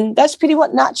 And that's pretty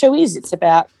what Nacho is. It's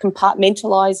about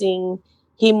compartmentalizing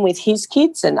him with his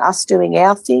kids and us doing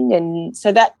our thing. And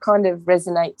so that kind of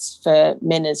resonates for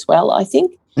men as well, I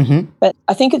think. But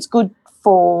I think it's good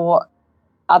for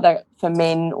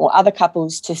men or other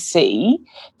couples to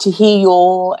hear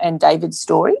your and David's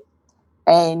story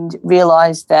and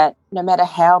realise that no matter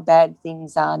how bad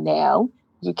things are now,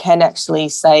 you can actually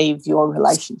save your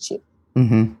relationship.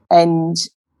 And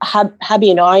hubby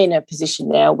and I are in a position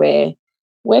now where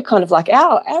we're kind of like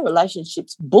our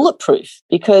relationship's bulletproof,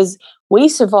 because we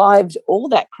survived all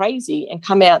that crazy and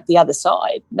come out the other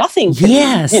side. Nothing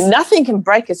can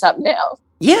break us up now.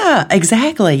 Yeah,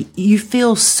 exactly. You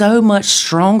feel so much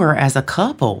stronger as a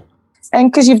couple.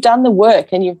 And because you've done the work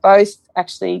and you've both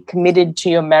actually committed to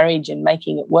your marriage and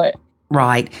making it work.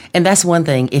 Right. And that's one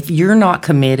thing. If you're not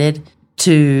committed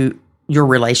to your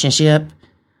relationship,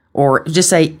 or just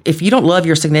say, if you don't love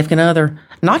your significant other,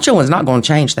 Nacho is not going to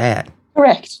change that.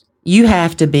 Correct. You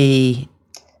have to be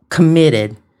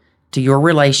committed to your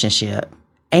relationship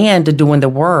and to doing the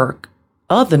work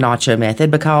of the Nacho method,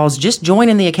 because just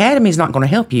joining the Academy is not going to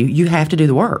help you. You have to do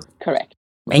the work. Correct.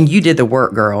 And you did the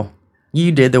work, girl.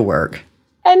 You did the work.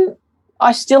 And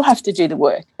I still have to do the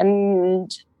work.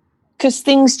 And because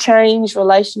things change,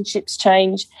 relationships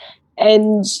change.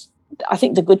 And I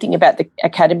think the good thing about the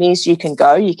Academy is you can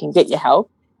get your help,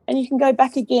 and you can go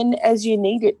back again as you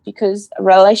need it, because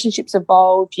relationships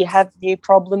evolve, you have new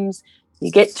problems, you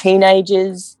get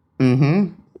teenagers.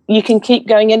 You can keep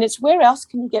going, and it's where else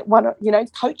can you get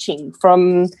coaching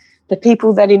from the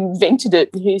people that invented it,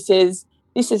 who says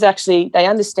this is actually, they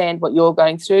understand what you're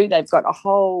going through. They've got a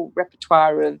whole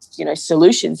repertoire of,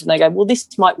 solutions, and they go, well,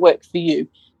 this might work for you.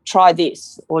 Try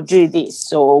this or do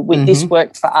this, or this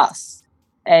worked for us.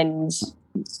 And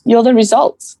you're the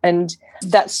results. And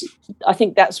I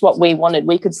think that's what we wanted.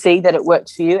 We could see that it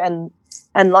worked for you.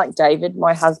 And like David,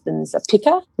 my husband's a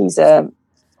picker. He's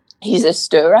a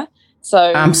stirrer.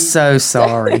 So I'm so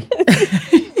sorry.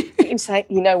 You can say,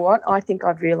 you know what? I think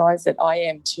I've realised that I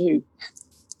am too.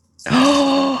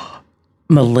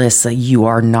 Melissa, you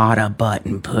are not a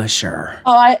button pusher.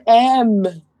 I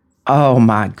am. Oh,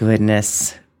 my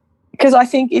goodness. Because I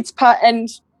think it's part, and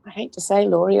I hate to say,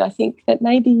 Laurie, I think that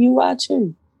maybe you are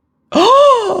too.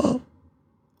 Oh,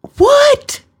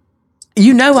 what?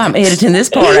 I'm editing this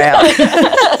part out.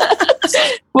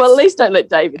 Well, at least don't let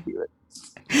David hear it.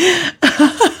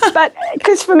 But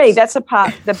because for me, that's a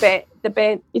part,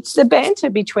 it's the banter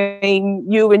between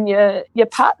you and your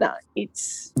partner.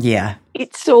 It's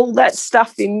all that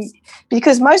stuff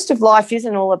because most of life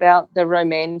isn't all about the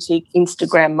romantic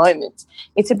Instagram moments.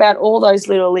 It's about all those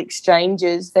little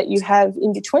exchanges that you have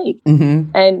in between.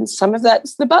 And some of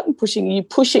that's the button pushing. You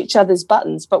push each other's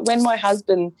buttons. But when my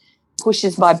husband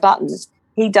pushes my buttons,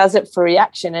 he does it for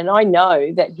reaction. And I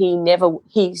know that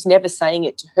he's never saying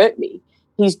it to hurt me.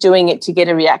 He's doing it to get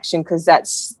a reaction because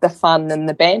that's the fun and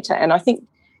the banter. And I think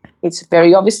it's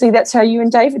very obviously that's how you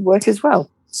and David work as well.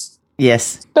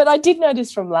 Yes. But I did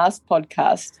notice from last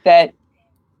podcast that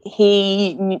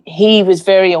he was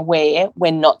very aware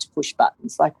when not to push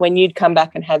buttons. Like when you'd come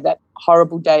back and have that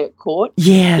horrible day at court,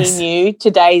 yes, he knew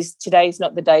today's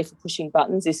not the day for pushing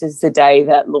buttons. This is the day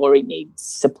that Laurie needs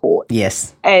support.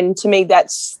 Yes. And to me,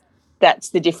 that's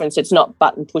the difference. It's not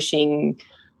button pushing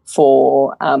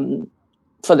for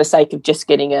the sake of just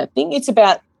getting a thing. It's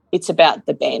about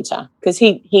the banter because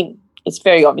he it's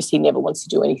very obvious he never wants to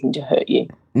do anything to hurt you.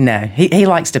 No, he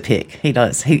likes to pick. He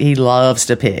does. He loves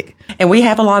to pick. And we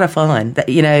have a lot of fun.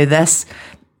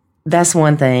 That's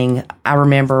one thing. I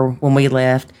remember when we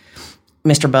left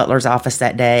Mr. Butler's office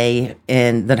that day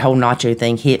and the whole nacho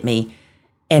thing hit me.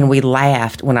 And we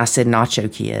laughed when I said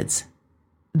nacho kids.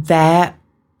 That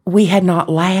we had not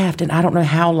laughed in I don't know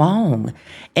how long.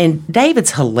 And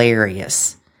David's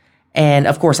hilarious. And,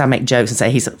 of course, I make jokes and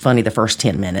say he's funny the first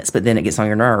 10 minutes, but then it gets on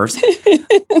your nerves.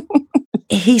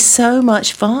 He's so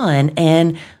much fun,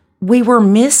 and we were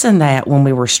missing that when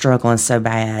we were struggling so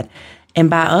bad. And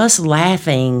by us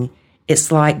laughing,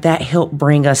 it's like that helped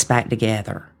bring us back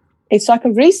together. It's like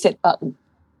a reset button.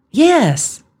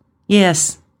 Yes.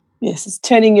 Yes. Yes, it's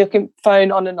turning your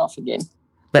phone on and off again.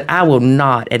 But I will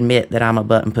not admit that I'm a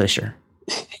button pusher.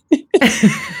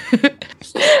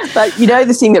 But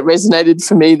the thing that resonated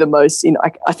for me the most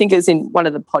I think it was in one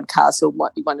of the podcasts or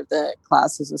might be one of the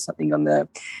classes or something on the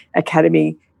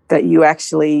academy that you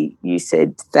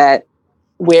said that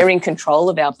we're in control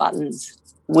of our buttons.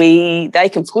 They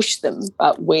can push them,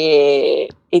 but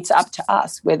it's up to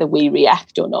us whether we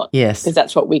react or not. Yes. Because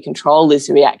that's what we control is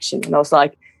the reaction. And I was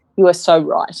like, you are so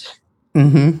right.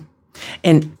 Mm-hmm.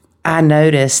 And I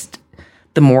noticed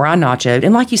the more I nachoed,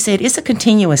 and like you said, it's a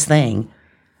continuous thing.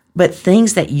 But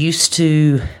things that used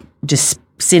to just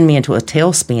send me into a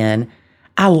tailspin,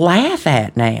 I laugh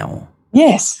at now.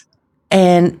 Yes.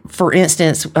 And for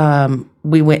instance,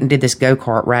 we went and did this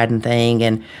go-kart riding thing,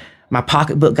 and my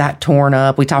pocketbook got torn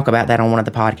up. We talk about that on one of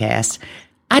the podcasts.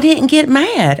 I didn't get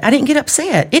mad. I didn't get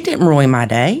upset. It didn't ruin my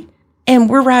day. And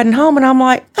we're riding home, and I'm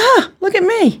like, look at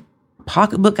me.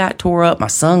 Pocketbook got tore up, my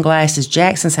sunglasses,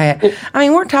 Jackson's hat. I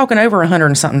mean, we're talking over $100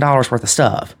 and something worth of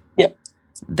stuff. Yep.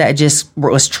 That just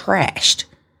was trashed.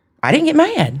 I didn't get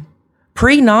mad.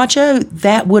 Pre-nacho,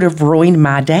 that would have ruined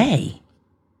my day.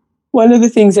 One of the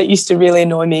things that used to really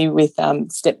annoy me with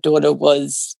stepdaughter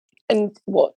was, and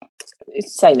what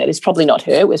it's saying that is probably not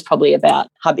her, it was probably about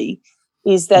hubby,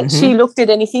 is that she looked at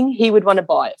anything, he would want to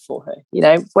buy it for her.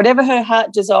 Whatever her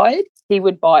heart desired, he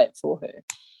would buy it for her.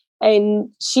 And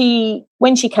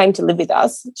when she came to live with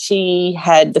us, she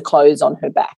had the clothes on her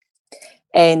back.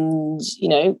 And,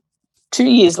 2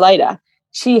 years later,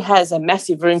 she has a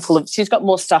massive room full of, she's got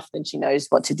more stuff than she knows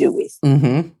what to do with.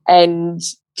 Mm-hmm. And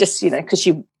just, because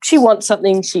she wants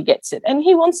something, she gets it. And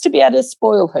he wants to be able to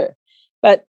spoil her.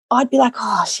 But I'd be like,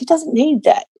 she doesn't need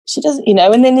that. She doesn't,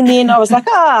 and then in the end I was like,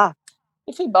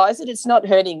 if he buys it, it's not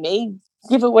hurting me.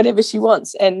 Give her whatever she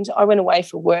wants. And I went away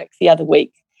for work the other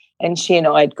week and she and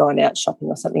I had gone out shopping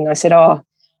or something. I said,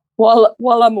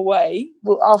 while I'm away,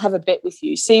 I'll have a bet with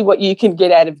you. See what you can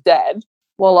get out of Dad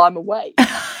while I'm away.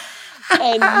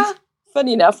 And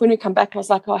funny enough, when we come back, I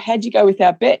was like, how'd you go with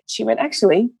our bet? She went,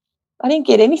 actually, I didn't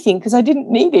get anything because I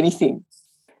didn't need anything.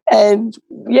 And,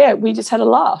 we just had a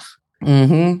laugh.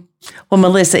 Mm-hmm. Well,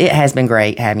 Melissa, it has been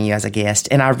great having you as a guest,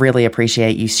 and I really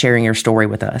appreciate you sharing your story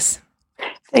with us.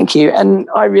 Thank you. And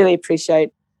I really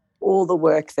appreciate all the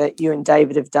work that you and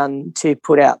David have done to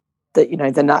put out the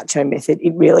Nacho method.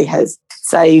 It really has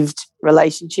saved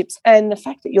relationships. And the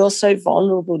fact that you're so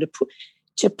vulnerable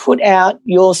to put out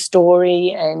your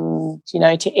story and,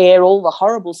 to air all the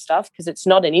horrible stuff, because it's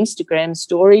not an Instagram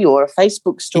story or a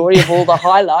Facebook story of all the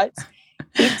highlights.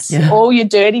 It's all your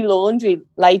dirty laundry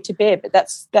laid to bare, but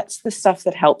that's the stuff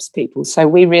that helps people. So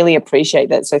we really appreciate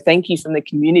that. So thank you from the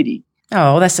community.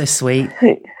 Oh, that's so sweet.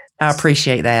 I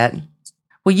appreciate that.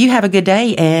 Well, you have a good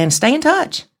day and stay in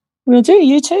touch. Will do.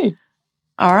 You too.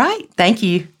 All right. Thank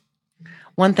you.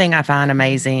 One thing I find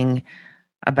amazing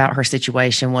about her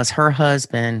situation was her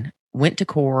husband went to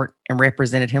court and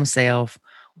represented himself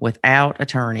without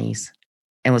attorneys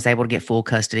and was able to get full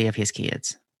custody of his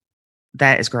kids.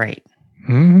 That is great.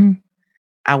 Mm-hmm.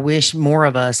 I wish more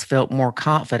of us felt more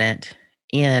confident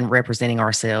in representing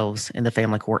ourselves in the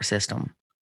family court system.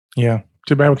 Yeah.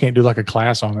 Too bad we can't do like a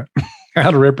class on it. How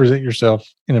to represent yourself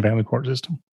in a family court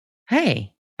system.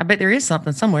 Hey, I bet there is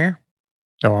something somewhere.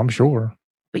 Oh, I'm sure.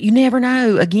 But you never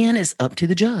know. Again, it's up to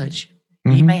the judge.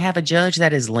 Mm-hmm. You may have a judge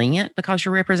that is lenient because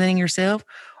you're representing yourself,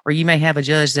 or you may have a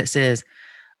judge that says,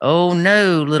 oh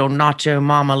no, little nacho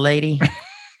mama lady,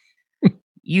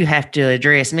 you have to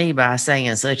address me by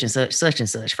saying such and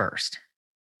such first.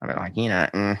 I'll be like,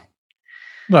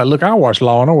 Like, look, I watch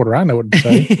Law and Order. I know what to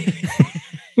say.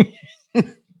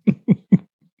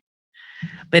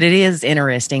 But it is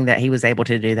interesting that he was able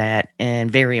to do that,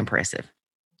 and very impressive.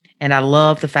 And I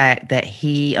love the fact that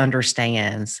he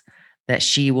understands that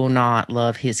she will not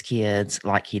love his kids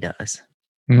like he does.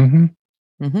 Mm-hmm.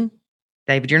 Mm-hmm.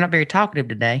 David, you're not very talkative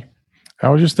today. I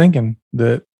was just thinking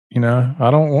that,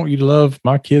 I don't want you to love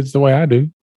my kids the way I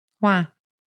do. Why?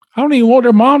 I don't even want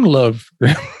their mom to love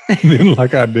them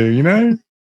like I do,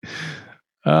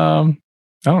 I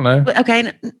don't know. But,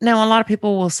 okay. Now, a lot of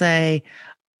people will say,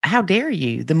 how dare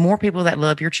you? The more people that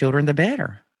love your children, the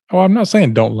better. Oh, I'm not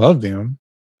saying don't love them,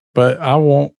 but I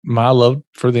want my love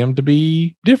for them to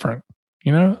be different.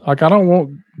 Like I don't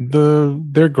want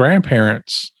their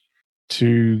grandparents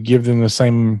to give them the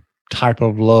same type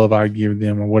of love I give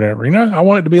them or whatever. I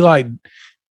want it to be like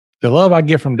the love I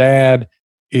get from dad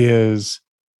is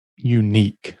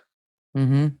unique.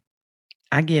 Mm-hmm.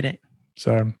 I get it.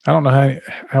 So I don't know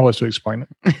how else to explain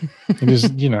it. It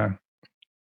just,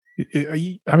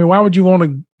 I mean, why would you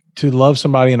want to love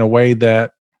somebody in a way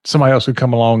that somebody else could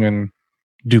come along and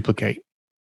duplicate?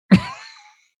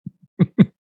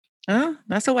 Oh,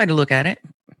 that's a way to look at it.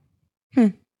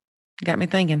 Got me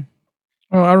thinking.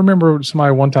 Well, I remember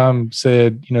somebody one time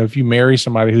said, if you marry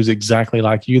somebody who's exactly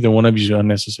like you, then one of you is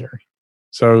unnecessary.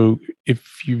 So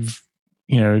if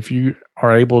you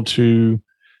are able to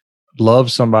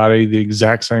love somebody the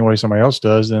exact same way somebody else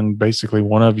does, then basically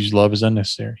one of you's love is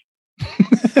unnecessary.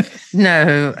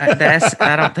 No, I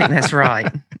don't think that's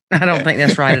right. I don't think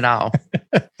that's right at all.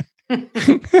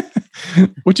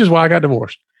 Which is why I got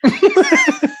divorced.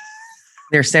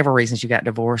 There are several reasons you got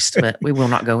divorced, but we will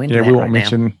not go into that. We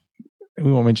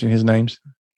won't mention his names.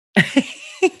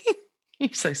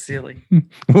 You're so silly. We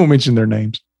won't mention their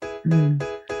names.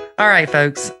 All right,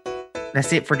 folks.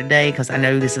 That's it for today, because I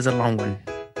know this is a long one.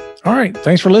 All right.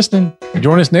 Thanks for listening.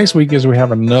 Join us next week as we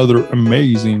have another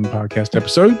amazing podcast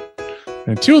episode.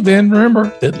 And until then, remember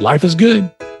that life is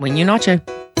good when you nacho.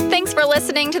 Thanks for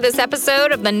listening to this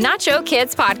episode of the Nacho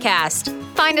Kids Podcast.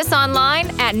 Find us online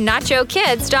at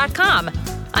nachokids.com.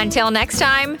 Until next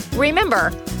time,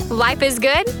 remember, life is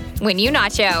good when you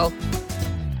nacho.